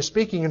day. He is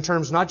speaking in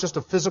terms not just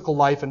of physical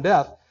life and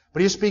death,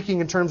 but He is speaking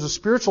in terms of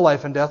spiritual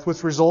life and death,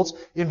 which results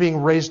in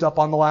being raised up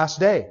on the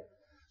last day.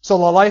 So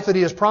the life that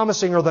He is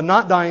promising, or the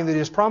not dying that He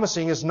is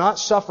promising, is not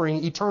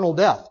suffering eternal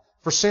death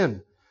for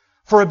sin.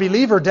 For a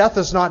believer, death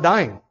is not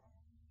dying.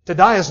 To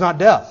die is not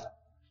death.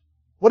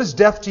 What is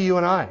death to you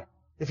and I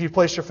if you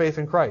place your faith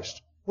in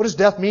Christ? What does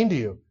death mean to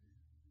you?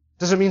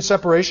 Does it mean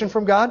separation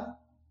from God?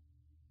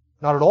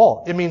 Not at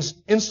all. It means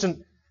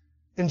instant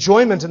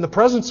enjoyment in the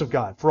presence of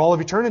God for all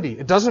of eternity.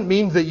 It doesn't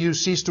mean that you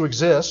cease to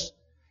exist.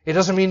 It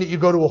doesn't mean that you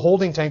go to a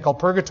holding tank called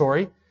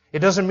purgatory. It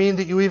doesn't mean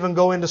that you even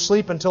go into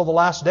sleep until the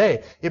last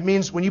day. It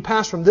means when you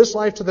pass from this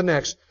life to the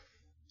next,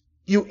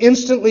 you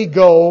instantly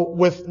go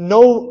with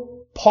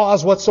no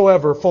pause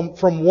whatsoever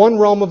from one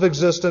realm of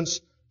existence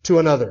to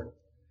another.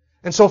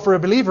 And so for a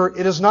believer,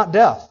 it is not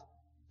death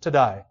to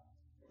die.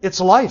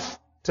 It's life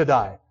to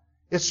die.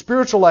 It's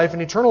spiritual life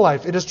and eternal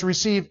life. It is to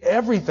receive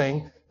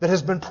everything that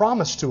has been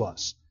promised to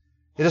us.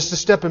 It is to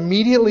step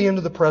immediately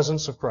into the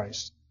presence of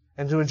Christ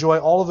and to enjoy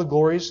all of the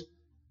glories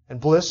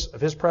and bliss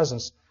of His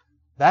presence.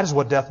 That is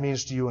what death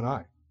means to you and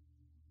I.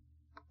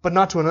 But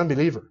not to an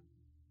unbeliever.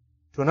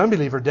 To an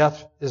unbeliever,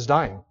 death is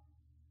dying.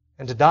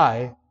 And to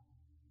die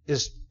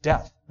is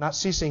death. Not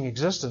ceasing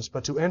existence,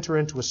 but to enter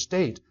into a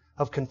state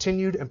of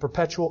continued and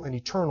perpetual and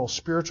eternal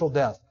spiritual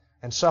death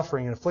and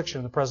suffering and affliction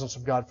in the presence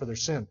of God for their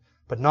sin.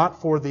 But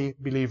not for the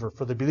believer.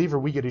 For the believer,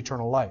 we get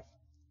eternal life.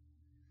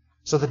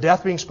 So the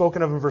death being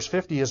spoken of in verse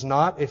 50 is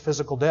not a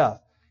physical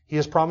death. He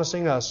is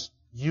promising us,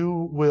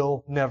 you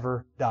will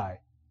never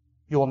die.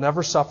 You will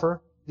never suffer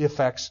the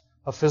effects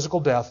of physical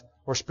death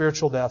or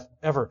spiritual death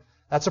ever.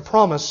 That's a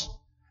promise.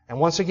 And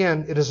once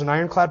again, it is an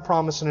ironclad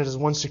promise, and it is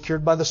one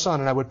secured by the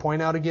Son. And I would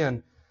point out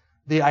again,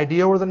 the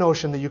idea or the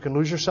notion that you can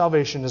lose your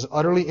salvation is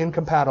utterly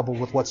incompatible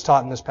with what's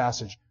taught in this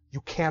passage.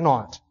 You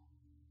cannot.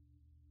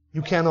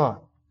 You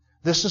cannot.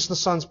 This is the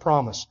Son's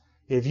promise.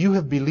 If you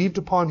have believed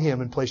upon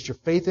Him and placed your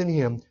faith in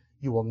Him,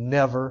 you will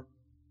never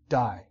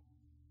die.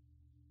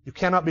 You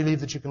cannot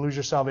believe that you can lose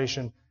your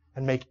salvation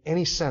and make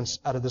any sense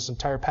out of this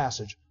entire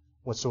passage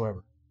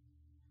whatsoever.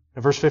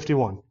 In verse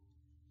 51,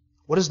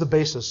 what is the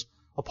basis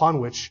upon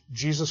which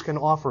Jesus can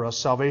offer us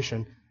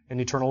salvation and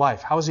eternal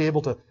life? How is He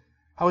able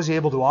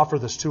to offer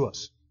this to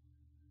us?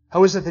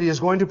 How is it that He is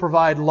going to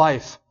provide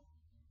life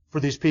for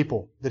these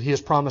people that He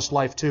has promised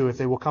life to if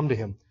they will come to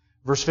Him?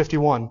 Verse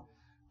 51,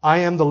 I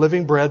am the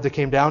living bread that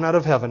came down out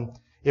of heaven.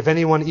 If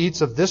anyone eats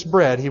of this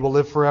bread, he will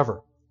live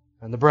forever.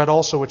 And the bread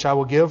also which I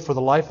will give for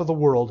the life of the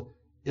world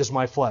is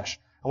my flesh.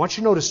 I want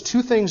you to notice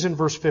two things in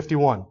verse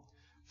 51.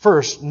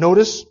 First,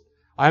 notice,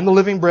 I am the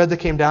living bread that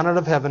came down out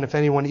of heaven. If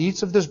anyone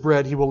eats of this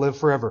bread, he will live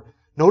forever.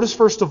 Notice,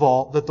 first of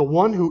all, that the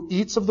one who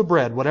eats of the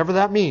bread, whatever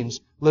that means,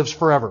 lives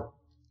forever.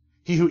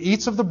 He who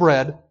eats of the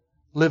bread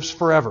lives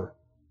forever.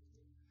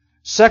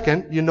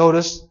 Second, you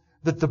notice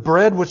that the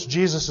bread which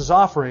Jesus is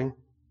offering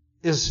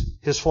is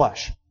His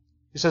flesh.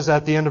 He says that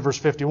at the end of verse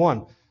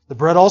 51. The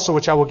bread also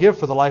which I will give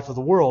for the life of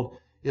the world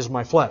is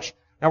my flesh.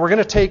 Now we're going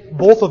to take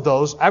both of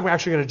those. I'm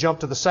actually going to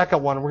jump to the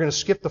second one, and we're going to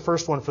skip the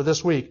first one for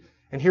this week.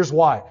 And here's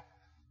why.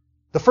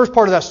 The first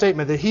part of that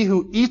statement, that he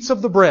who eats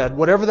of the bread,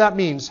 whatever that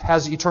means,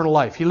 has eternal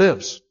life. He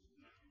lives.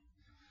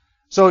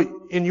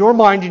 So in your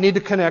mind, you need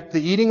to connect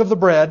the eating of the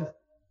bread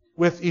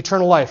with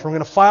eternal life. We're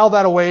going to file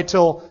that away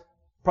till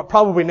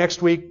probably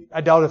next week.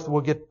 I doubt if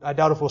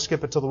we'll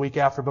skip it till the week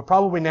after, but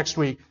probably next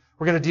week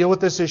we're going to deal with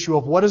this issue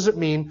of what does it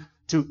mean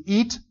to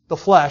eat the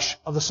flesh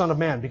of the Son of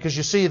Man. Because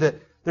you see that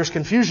there's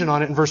confusion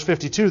on it in verse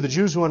 52. The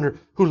Jews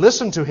who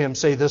listened to Him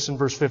say this in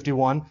verse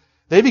 51.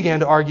 They began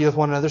to argue with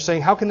one another,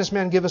 saying, how can this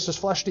man give us His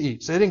flesh to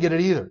eat? So they didn't get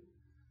it either.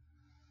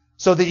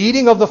 So the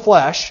eating of the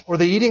flesh, or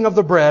the eating of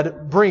the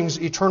bread,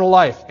 brings eternal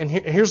life. And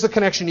here's the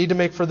connection you need to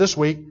make for this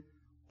week.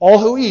 All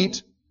who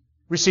eat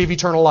receive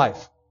eternal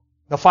life.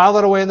 Now file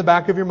that away in the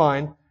back of your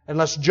mind, and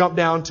let's jump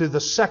down to the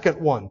second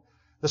one.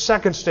 The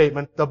second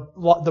statement,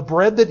 the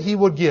bread that He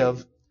would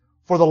give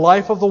for the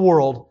life of the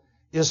world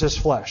is His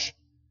flesh.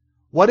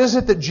 What is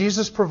it that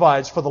Jesus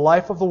provides for the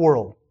life of the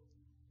world?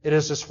 It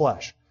is His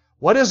flesh.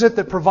 What is it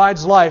that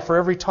provides life for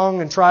every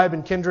tongue and tribe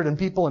and kindred and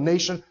people and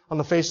nation on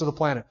the face of the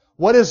planet?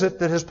 What is it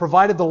that has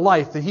provided the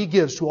life that He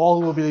gives to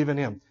all who will believe in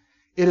Him?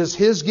 It is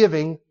His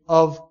giving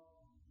of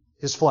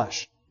His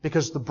flesh.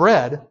 Because the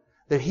bread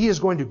that He is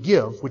going to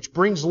give, which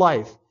brings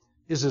life,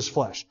 is His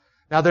flesh.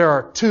 Now there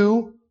are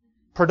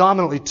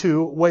predominantly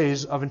two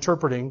ways of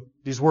interpreting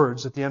these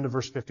words at the end of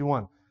verse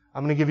 51.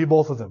 I'm going to give you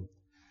both of them.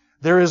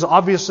 There is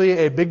obviously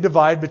a big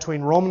divide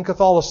between Roman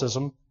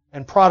Catholicism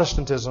and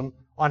Protestantism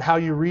on how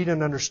you read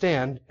and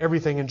understand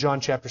everything in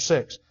John chapter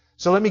 6.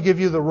 So let me give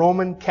you the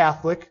Roman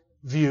Catholic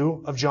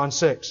view of John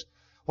 6.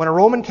 When a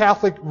Roman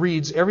Catholic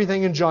reads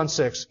everything in John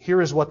 6,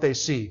 here is what they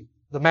see.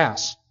 The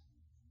Mass.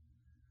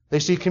 They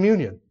see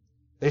communion.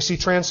 They see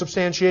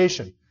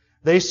transubstantiation.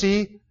 They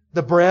see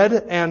the bread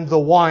and the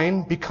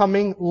wine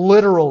becoming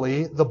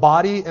literally the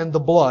body and the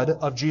blood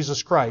of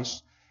Jesus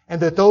Christ,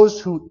 and that those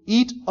who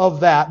eat of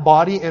that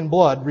body and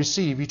blood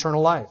receive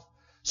eternal life.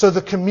 So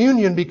the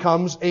communion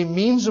becomes a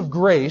means of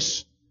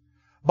grace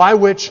by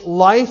which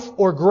life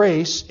or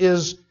grace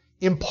is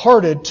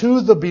imparted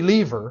to the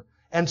believer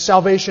and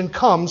salvation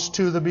comes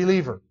to the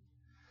believer.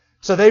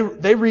 So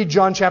they read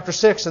John chapter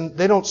 6 and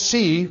they don't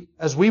see,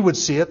 as we would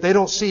see it, they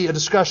don't see a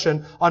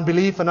discussion on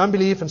belief and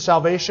unbelief and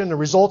salvation, the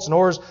results and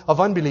horrors of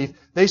unbelief.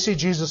 They see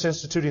Jesus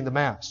instituting the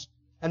Mass.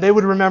 And they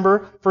would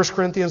remember 1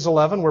 Corinthians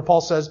 11 where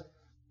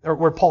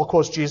Paul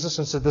quotes Jesus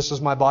and said, this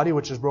is my body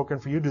which is broken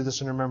for you, do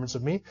this in remembrance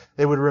of me.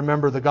 They would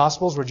remember the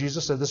Gospels where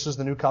Jesus said, this is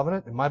the new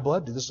covenant in my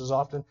blood, do this as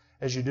often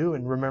as you do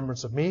in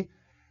remembrance of me.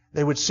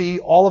 They would see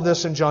all of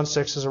this in John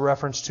 6 as a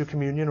reference to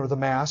communion or the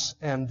Mass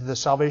and the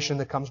salvation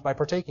that comes by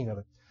partaking of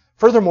it.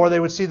 Furthermore, they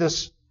would see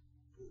this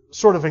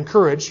sort of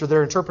encouraged, or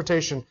their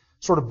interpretation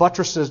sort of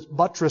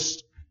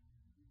buttressed,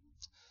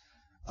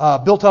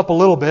 built up a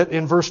little bit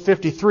in verse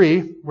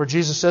 53, where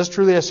Jesus says,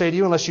 truly I say to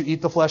you, unless you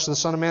eat the flesh of the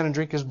Son of Man and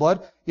drink His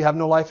blood, you have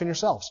no life in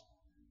yourselves.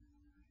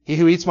 He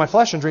who eats my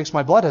flesh and drinks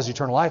my blood has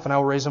eternal life, and I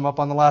will raise him up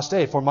on the last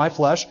day. For my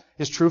flesh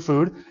is true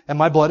food, and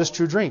my blood is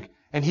true drink.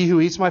 And he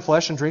who eats my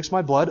flesh and drinks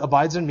my blood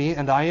abides in me,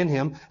 and I in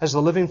him. As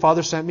the living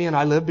Father sent me, and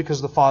I live because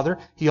of the Father,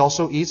 He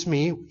also eats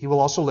me, He will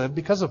also live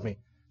because of me.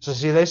 So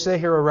see, they say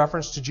here a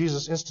reference to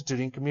Jesus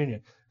instituting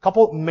communion. A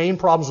couple main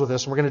problems with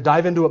this, and we're going to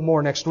dive into it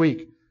more next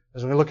week.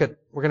 As we're going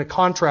to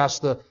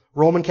contrast the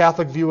Roman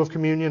Catholic view of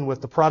communion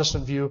with the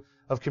Protestant view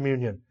of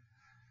communion.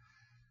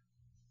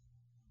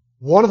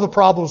 One of the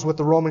problems with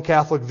the Roman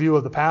Catholic view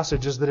of the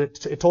passage is that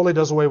it totally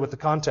does away with the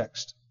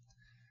context.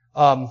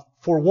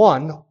 For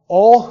one,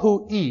 all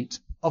who eat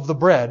of the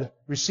bread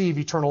receive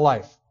eternal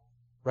life.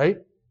 Right?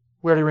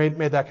 We already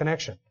made that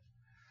connection.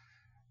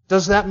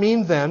 Does that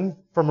mean then,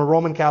 from a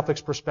Roman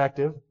Catholic's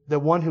perspective, that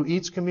one who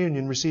eats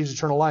communion receives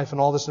eternal life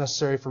and all that's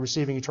necessary for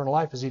receiving eternal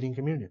life is eating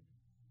communion?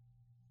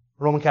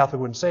 A Roman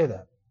Catholic wouldn't say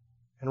that,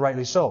 and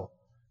rightly so.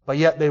 But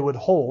yet they would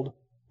hold,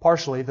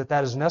 partially, that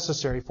that is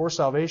necessary for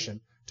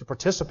salvation to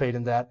participate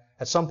in that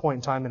at some point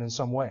in time and in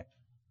some way.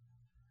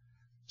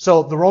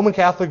 So the Roman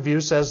Catholic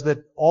view says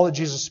that all that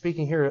Jesus is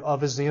speaking here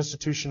of is the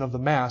institution of the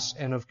Mass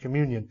and of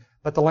communion.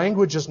 But the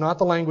language is not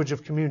the language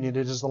of communion,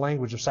 it is the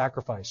language of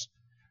sacrifice.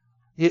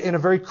 In a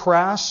very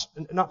crass,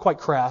 not quite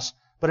crass,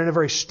 but in a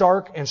very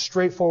stark and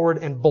straightforward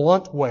and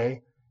blunt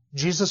way,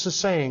 Jesus is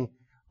saying,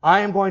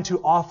 I am going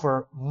to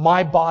offer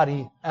my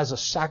body as a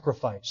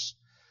sacrifice.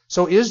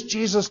 So is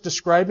Jesus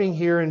describing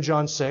here in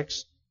John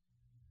 6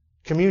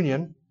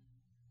 communion,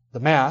 the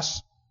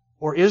Mass,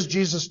 or is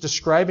Jesus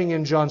describing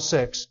in John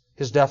 6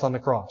 His death on the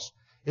cross?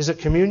 Is it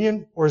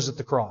communion or is it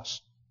the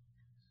cross?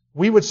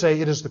 We would say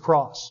it is the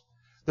cross.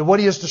 That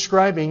what He is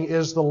describing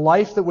is the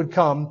life that would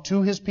come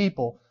to His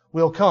people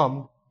will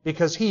come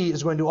because He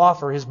is going to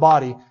offer His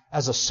body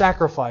as a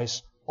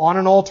sacrifice on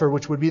an altar,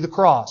 which would be the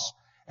cross.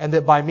 And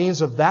that by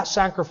means of that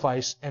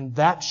sacrifice and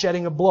that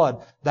shedding of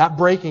blood, that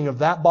breaking of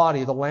that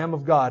body, the Lamb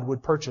of God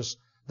would purchase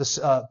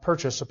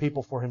a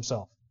people for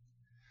Himself.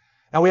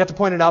 Now we have to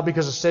point it out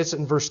because it states it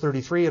in verse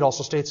 33. It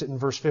also states it in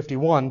verse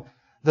 51.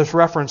 This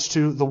reference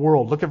to the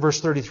world. Look at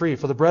verse 33.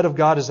 For the bread of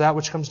God is that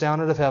which comes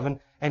down out of heaven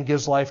and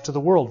gives life to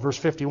the world. Verse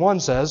 51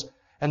 says,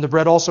 and the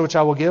bread also which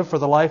I will give for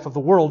the life of the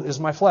world is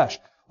my flesh.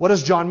 What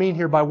does John mean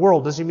here by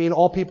world? Does he mean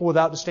all people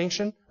without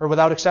distinction? Or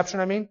without exception,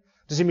 I mean?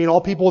 Does he mean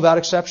all people without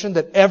exception?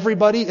 That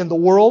everybody in the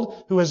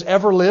world who has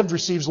ever lived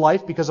receives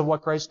life because of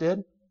what Christ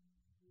did?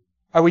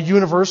 Are we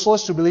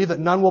universalists who believe that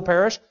none will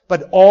perish,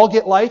 but all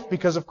get life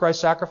because of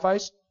Christ's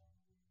sacrifice?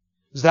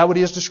 Is that what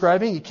he is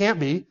describing? It can't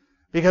be,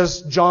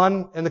 because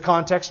John, in the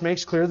context,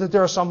 makes clear that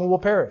there are some who will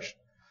perish.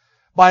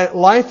 By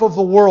life of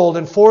the world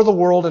and for the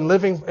world and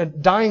living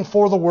and dying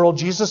for the world,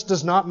 Jesus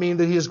does not mean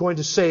that He is going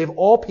to save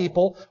all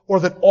people or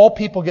that all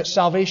people get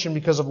salvation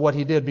because of what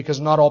He did, because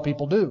not all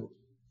people do.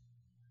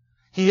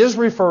 He is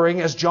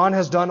referring, as John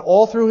has done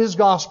all through his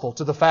gospel,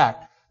 to the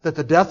fact that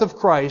the death of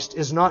Christ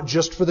is not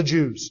just for the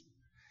Jews.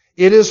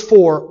 It is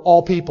for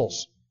all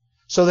peoples,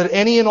 so that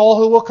any and all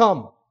who will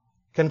come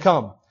can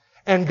come.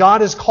 And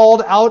God has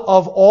called out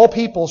of all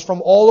peoples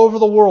from all over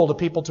the world a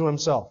people to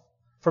Himself,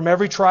 from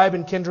every tribe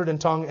and kindred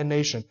and tongue and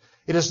nation.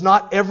 It is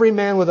not every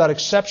man without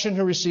exception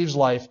who receives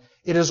life.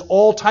 It is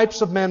all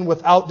types of men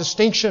without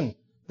distinction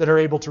that are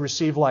able to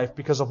receive life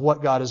because of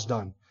what God has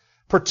done.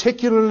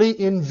 Particularly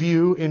in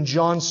view in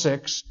John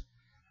 6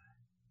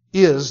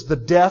 is the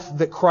death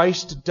that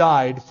Christ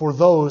died for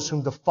those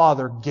whom the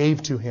Father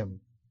gave to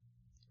Him.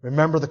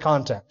 Remember the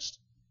context.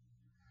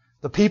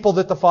 The people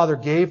that the Father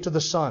gave to the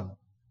Son,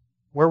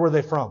 where were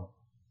they from?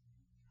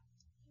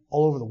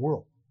 All over the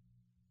world.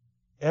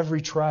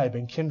 Every tribe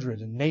and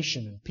kindred and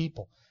nation and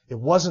people. It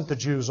wasn't the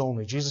Jews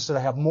only. Jesus said, I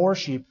have more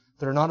sheep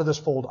that are not of this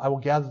fold. I will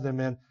gather them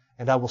in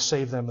and I will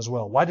save them as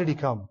well. Why did He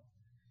come?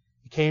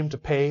 He came to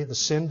pay the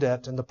sin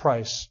debt and the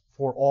price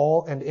for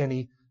all and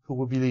any who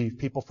will believe.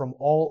 People from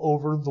all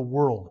over the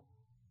world.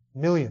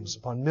 Millions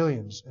upon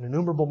millions, an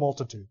innumerable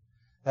multitude.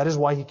 That is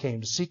why He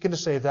came, to seek and to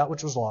save that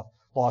which was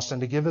lost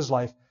and to give His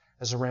life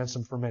as a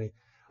ransom for many.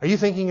 Are you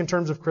thinking in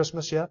terms of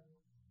Christmas yet?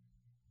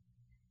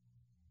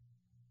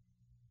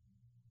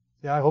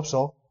 Yeah, I hope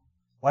so.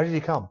 Why did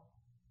He come?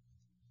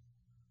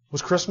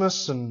 Was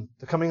Christmas and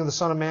the coming of the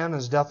Son of Man and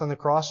His death on the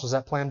cross, was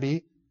that plan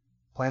B?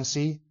 Plan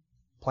C?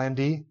 Plan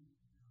D?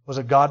 Was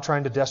it God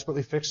trying to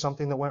desperately fix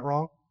something that went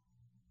wrong?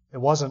 It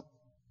wasn't.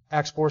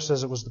 Acts 4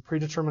 says it was the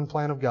predetermined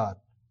plan of God.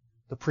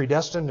 The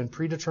predestined and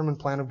predetermined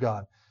plan of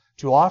God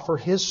to offer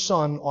His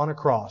Son on a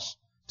cross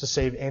to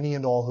save any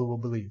and all who will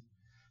believe.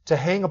 To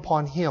hang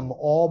upon Him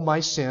all my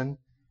sin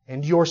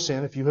and your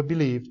sin, if you have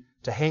believed,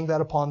 to hang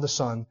that upon the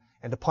Son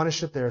and to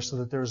punish it there so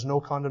that there is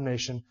no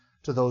condemnation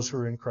to those who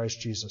are in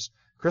Christ Jesus.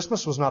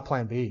 Christmas was not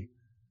plan B.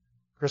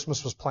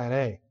 Christmas was plan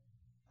A.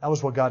 That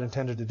was what God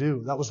intended to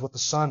do. That was what the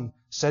Son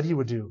said He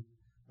would do.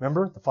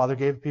 Remember, the Father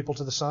gave people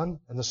to the Son,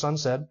 and the Son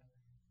said,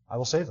 I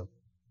will save them.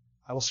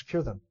 I will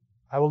secure them.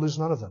 I will lose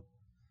none of them.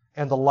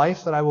 And the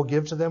life that I will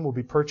give to them will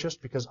be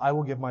purchased because I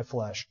will give my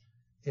flesh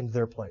in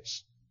their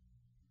place.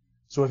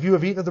 So if you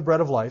have eaten of the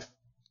bread of life,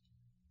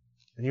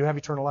 then you have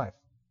eternal life,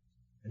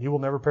 and you will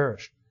never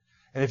perish.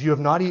 And if you have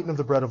not eaten of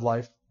the bread of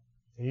life,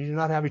 then you do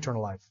not have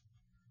eternal life,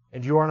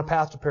 and you are on a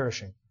path to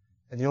perishing.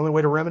 And the only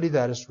way to remedy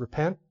that is to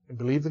repent and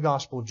believe the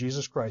gospel of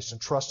Jesus Christ and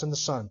trust in the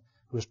Son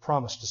who has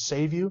promised to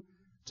save you,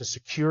 to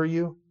secure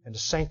you, and to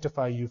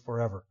sanctify you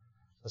forever.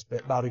 Let's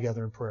bow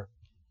together in prayer.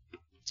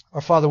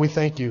 Our Father, we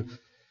thank You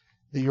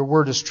that Your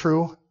Word is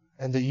true,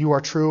 and that You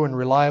are true and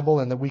reliable,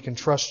 and that we can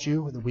trust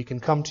You, that we can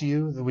come to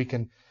You, that we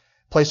can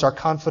place our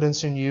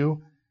confidence in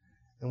You.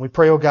 And we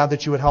pray, O God,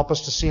 that You would help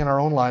us to see in our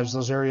own lives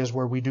those areas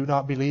where we do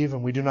not believe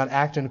and we do not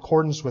act in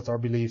accordance with our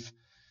belief.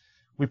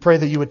 We pray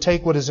that You would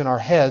take what is in our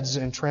heads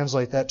and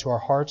translate that to our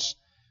hearts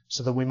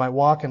so that we might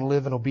walk and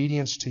live in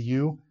obedience to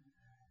you,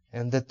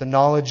 and that the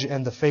knowledge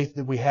and the faith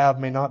that we have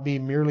may not be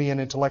merely an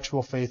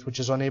intellectual faith which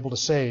is unable to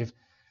save,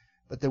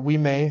 but that we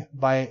may,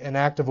 by an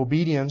act of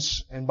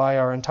obedience and by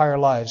our entire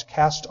lives,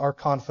 cast our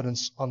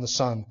confidence on the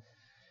Son.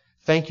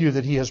 Thank you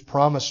that He has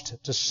promised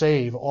to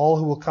save all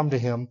who will come to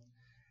Him,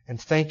 and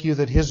thank you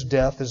that His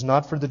death is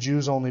not for the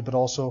Jews only, but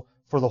also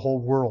for the whole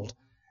world,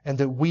 and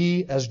that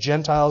we as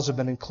Gentiles have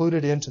been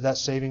included into that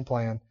saving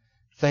plan.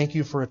 Thank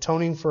you for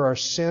atoning for our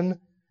sin.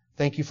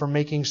 Thank you for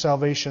making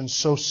salvation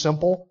so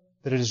simple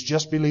that it is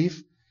just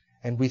belief.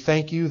 And we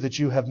thank you that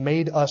you have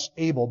made us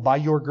able, by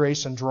your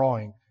grace and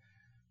drawing,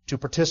 to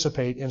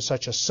participate in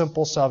such a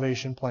simple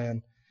salvation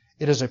plan.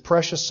 It is a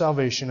precious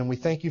salvation, and we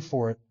thank you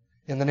for it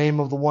in the name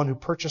of the one who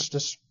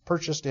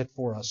purchased it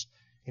for us.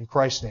 In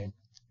Christ's name,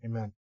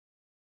 amen.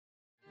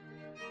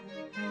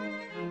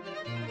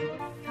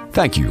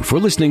 Thank you for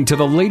listening to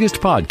the latest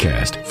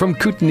podcast from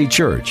Kootenai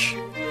Church.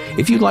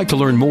 If you'd like to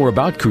learn more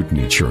about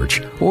Kootenai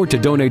Church or to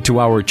donate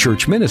to our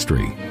church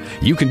ministry,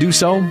 you can do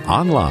so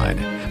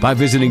online by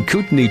visiting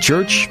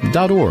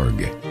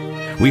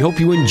kootenaichurch.org. We hope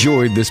you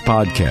enjoyed this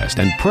podcast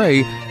and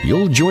pray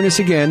you'll join us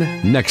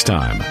again next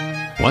time.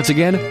 Once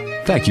again,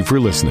 thank you for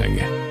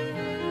listening.